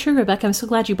that's so true, Rebecca. I'm so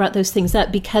glad you brought those things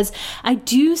up, because I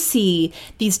do see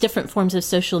these different forms of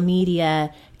social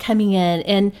media coming in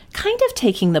and kind of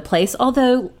taking the place.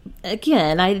 Although,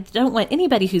 again, I don't want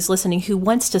anybody who's listening who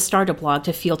wants to start a blog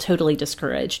to feel totally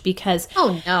discouraged, because...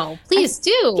 Oh, no. Please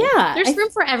do. Yeah. There's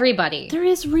room for everybody. There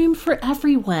is room for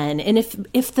everyone. And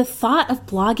if the thought of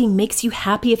blogging makes you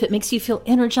happy, if it makes you feel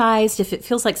energized, if it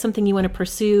feels like something you want to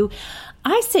pursue,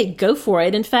 I say go for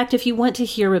it. In fact, if you want to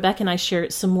hear Rebecca and I share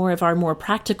some more of our more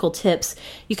practical tips,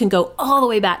 you can go all the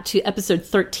way back to episode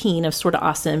 13 of Sorta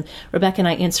Awesome. Rebecca and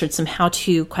I answered some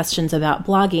how-to questions about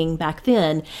blogging back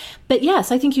then. But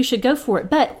yes, I think you should go for it.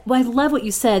 But what I love what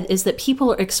you said is that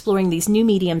people are exploring these new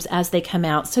mediums as they come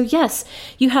out. So yes,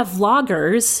 you have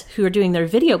vloggers who are doing their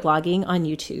video blogging on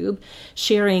YouTube,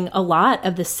 sharing a lot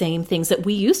of the same things that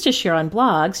we used to share on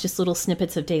blogs, just little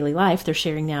snippets of daily life. They're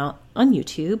sharing now on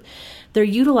YouTube. They're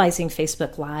utilizing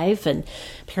Facebook Live and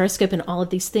Periscope and all of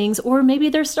these things, or maybe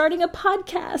they're starting a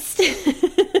podcast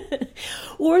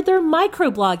or they're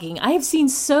microblogging. I have seen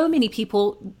so many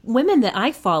people, women that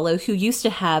I follow who used to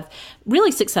have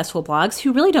really successful blogs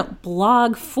who really don't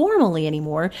blog formally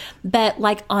anymore, but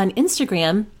like on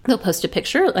Instagram, they'll post a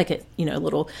picture, like a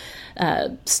little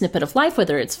snippet of life,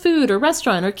 whether it's food or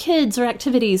restaurant or kids or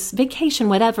activities, vacation,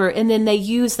 whatever. And then they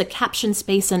use the caption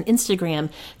space on Instagram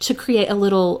to create a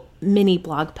little mini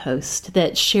blog post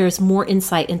that shares more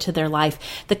insight into their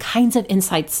life, the kinds of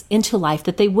insights into life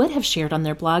that they would have shared on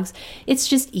their blogs. It's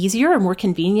just easier or more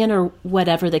convenient, or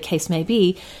whatever the case may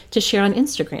be, to share on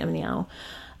Instagram now.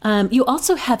 You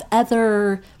also have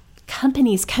other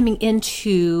companies coming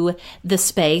into the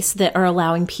space that are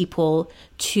allowing people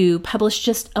to publish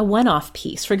just a one-off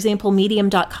piece. For example,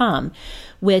 Medium.com,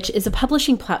 which is a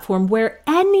publishing platform where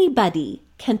anybody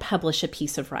can publish a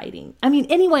piece of writing. I mean,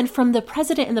 anyone from the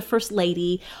president and the first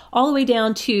lady all the way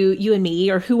down to you and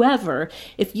me or whoever.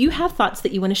 If you have thoughts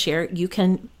that you want to share, you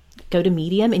can go to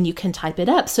Medium and you can type it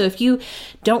up. So if you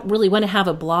don't really want to have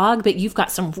a blog, but you've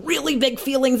got some really big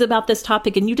feelings about this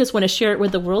topic and you just want to share it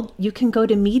with the world, you can go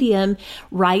to Medium,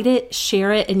 write it,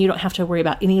 share it, and you don't have to worry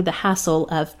about any of the hassle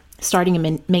of starting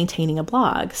and maintaining a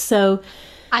blog. So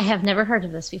I have never heard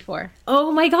of this before.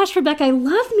 Oh my gosh, Rebecca, I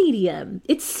love Medium.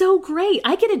 It's so great.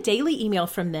 I get a daily email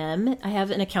from them. I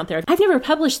have an account there. I've never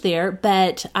published there,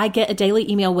 but I get a daily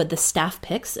email with the staff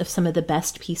picks of some of the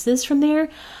best pieces from there.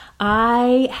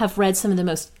 I have read some of the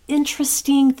most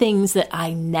interesting things that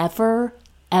I never,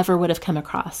 ever would have come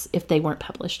across if they weren't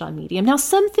published on Medium. Now,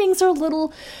 some things are a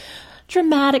little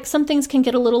dramatic. Some things can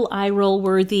get a little eye roll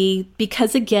worthy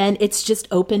because, again, it's just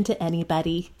open to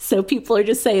anybody. So people are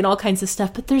just saying all kinds of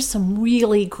stuff, but there's some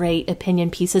really great opinion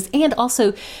pieces and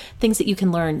also things that you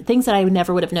can learn, things that I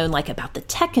never would have known, like about the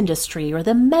tech industry or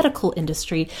the medical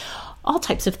industry, all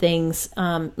types of things.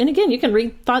 And again, you can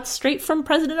read thoughts straight from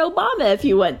President Obama if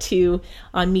you want to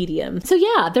on Medium. So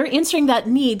yeah, they're answering that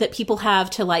need that people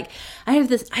have to, like, I have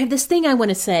this thing I want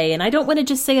to say, and I don't want to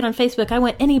just say it on Facebook. I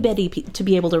want anybody to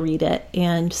be able to read it.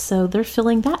 And so they're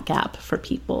filling that gap for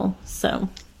people. So.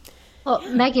 Well,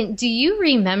 Megan, do you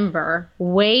remember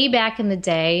way back in the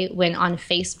day when on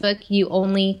Facebook you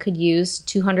only could use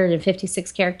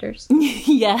 256 characters?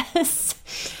 Yes.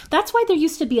 That's why there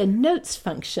used to be a notes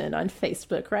function on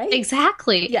Facebook, right?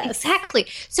 Exactly. Yes. Exactly.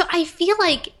 So I feel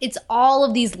like it's all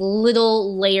of these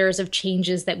little layers of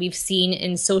changes that we've seen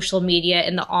in social media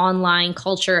and the online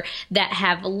culture that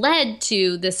have led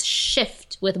to this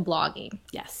shift with blogging.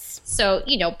 Yes. So,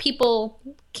 people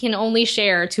can only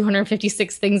share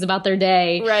 256 things about their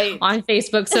day on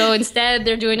Facebook. So instead,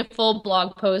 they're doing a full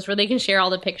blog post where they can share all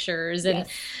the pictures. And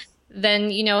then,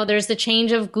 there's the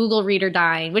change of Google Reader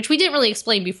dying, which we didn't really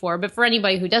explain before. But for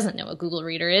anybody who doesn't know what Google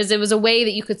Reader is, it was a way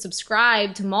that you could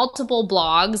subscribe to multiple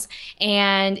blogs.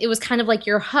 And it was kind of like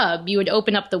your hub. You would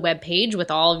open up the web page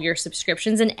with all of your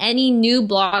subscriptions, and any new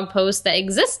blog post that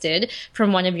existed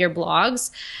from one of your blogs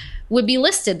would be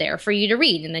listed there for you to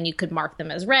read. And then you could mark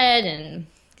them as read and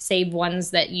save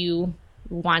ones that you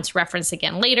want to reference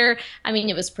again later. I mean,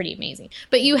 it was pretty amazing.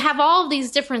 But you have all of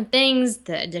these different things,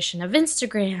 the addition of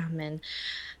Instagram and,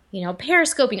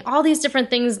 Periscoping, all these different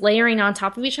things layering on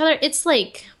top of each other. It's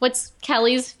like, what's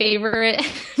Kelly's favorite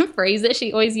phrase that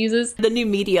she always uses? The new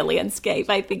media landscape,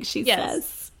 I think she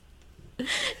says.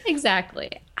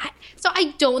 Exactly. So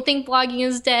I don't think blogging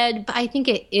is dead, but I think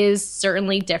it is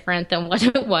certainly different than what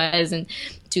it was in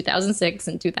 2006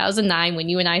 and 2009 when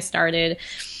you and I started.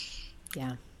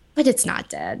 Yeah. But it's not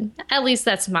dead. At least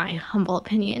that's my humble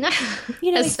opinion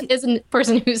as a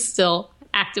person who's still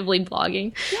actively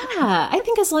blogging. Yeah, I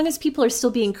think as long as people are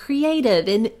still being creative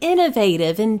and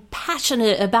innovative and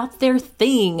passionate about their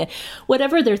thing,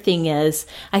 whatever their thing is,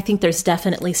 I think there's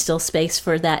definitely still space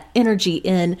for that energy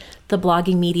in the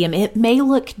blogging medium. It may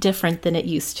look different than it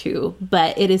used to,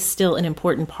 but it is still an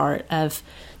important part of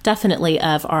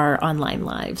our online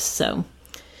lives. So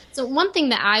one thing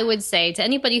that I would say to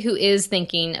anybody who is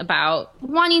thinking about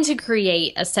wanting to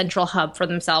create a central hub for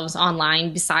themselves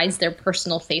online besides their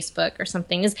personal Facebook or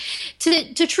something is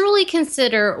to truly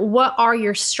consider what are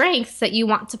your strengths that you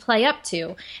want to play up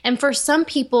to. And for some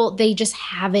people, they just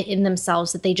have it in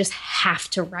themselves that they just have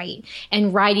to write.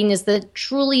 And writing is the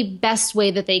truly best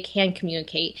way that they can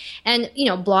communicate. And,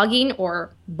 blogging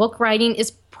or book writing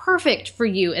is perfect for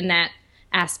you in that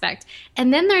aspect.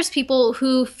 And then there's people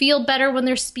who feel better when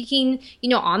they're speaking,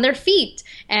 on their feet.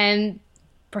 And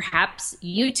perhaps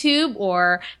YouTube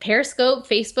or Periscope,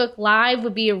 Facebook Live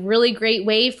would be a really great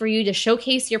way for you to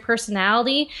showcase your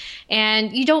personality.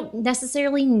 And you don't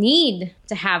necessarily need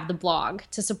to have the blog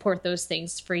to support those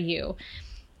things for you.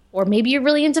 Or maybe you're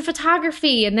really into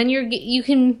photography and then you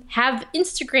can have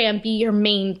Instagram be your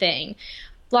main thing.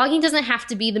 Blogging doesn't have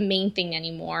to be the main thing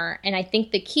anymore. And I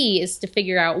think the key is to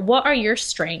figure out what are your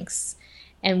strengths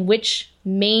and which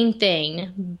main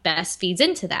thing best feeds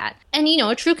into that. And,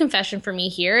 a true confession for me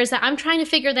here is that I'm trying to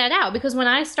figure that out because when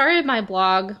I started my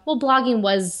blog, blogging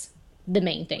was the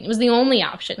main thing. It was the only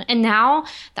option. And now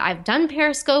that I've done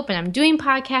Periscope and I'm doing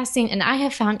podcasting, and I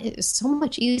have found it is so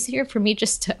much easier for me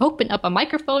just to open up a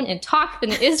microphone and talk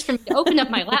than it is for me to open up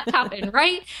my laptop and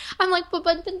write. I'm like, but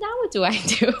now what do I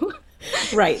do?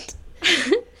 Right.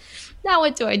 Now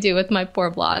what do I do with my poor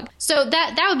blog? So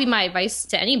that would be my advice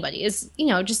to anybody is,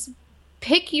 just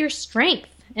pick your strength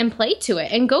and play to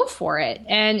it and go for it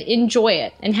and enjoy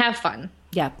it and have fun.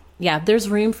 Yeah, there's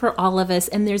room for all of us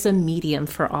and there's a medium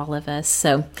for all of us.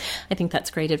 So I think that's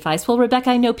great advice. Well,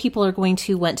 Rebecca, I know people are going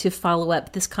to want to follow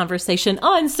up this conversation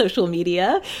on social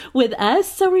media with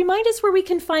us. So remind us where we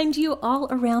can find you all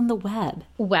around the web.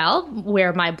 Well,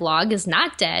 where my blog is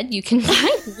not dead, you can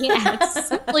find me at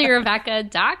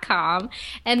simplyrebecca.com.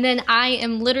 And then I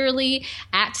am literally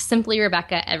at Simply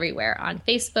Rebecca everywhere on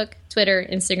Facebook, Twitter,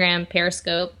 Instagram,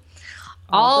 Periscope,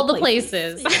 all the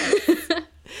places.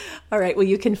 All right. Well,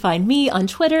 you can find me on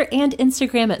Twitter and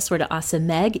Instagram at Sorta Awesome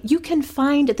Meg. You can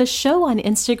find the show on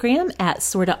Instagram at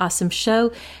Sorta Awesome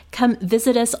Show. Come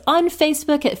visit us on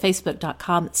Facebook at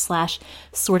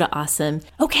facebook.com/Sorta Awesome.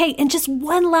 Okay. And just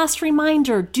one last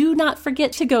reminder, do not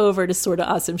forget to go over to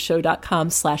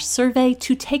sortaawesomeshow.com/survey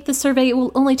to take the survey. It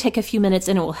will only take a few minutes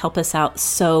and it will help us out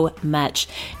so much.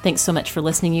 Thanks so much for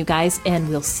listening, you guys, and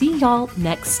we'll see y'all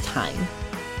next time.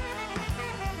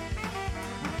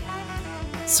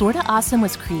 Sorta Awesome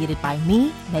was created by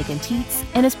me, Megan Tietz,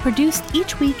 and is produced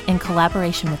each week in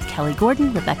collaboration with Kelly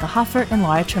Gordon, Rebecca Hoffer, and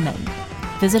Laura Tremaine.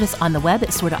 Visit us on the web at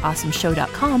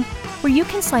sortaawesomeshow.com, where you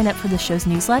can sign up for the show's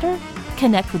newsletter,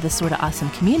 connect with the Sorta Awesome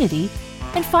community,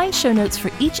 and find show notes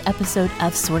for each episode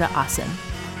of Sorta Awesome.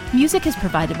 Music is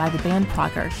provided by the band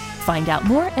Prager. Find out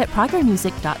more at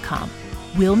pragermusic.com.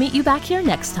 We'll meet you back here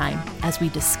next time as we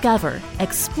discover,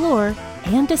 explore,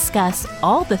 and discuss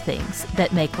all the things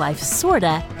that make life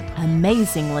sorta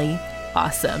amazingly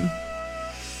awesome.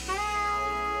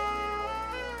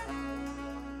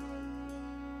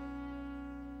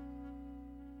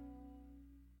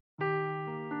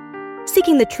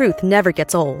 Seeking the truth never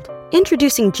gets old.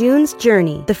 Introducing June's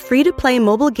Journey, the free-to-play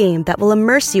mobile game that will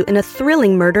immerse you in a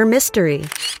thrilling murder mystery.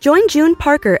 Join June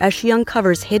Parker as she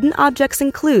uncovers hidden objects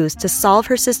and clues to solve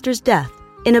her sister's death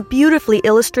in a beautifully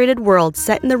illustrated world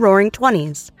set in the Roaring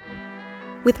 '20s.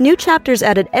 With new chapters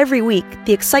added every week,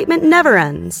 the excitement never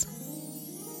ends.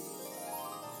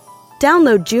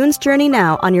 Download June's Journey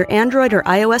now on your Android or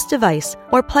iOS device,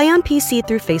 or play on PC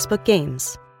through Facebook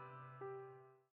Games.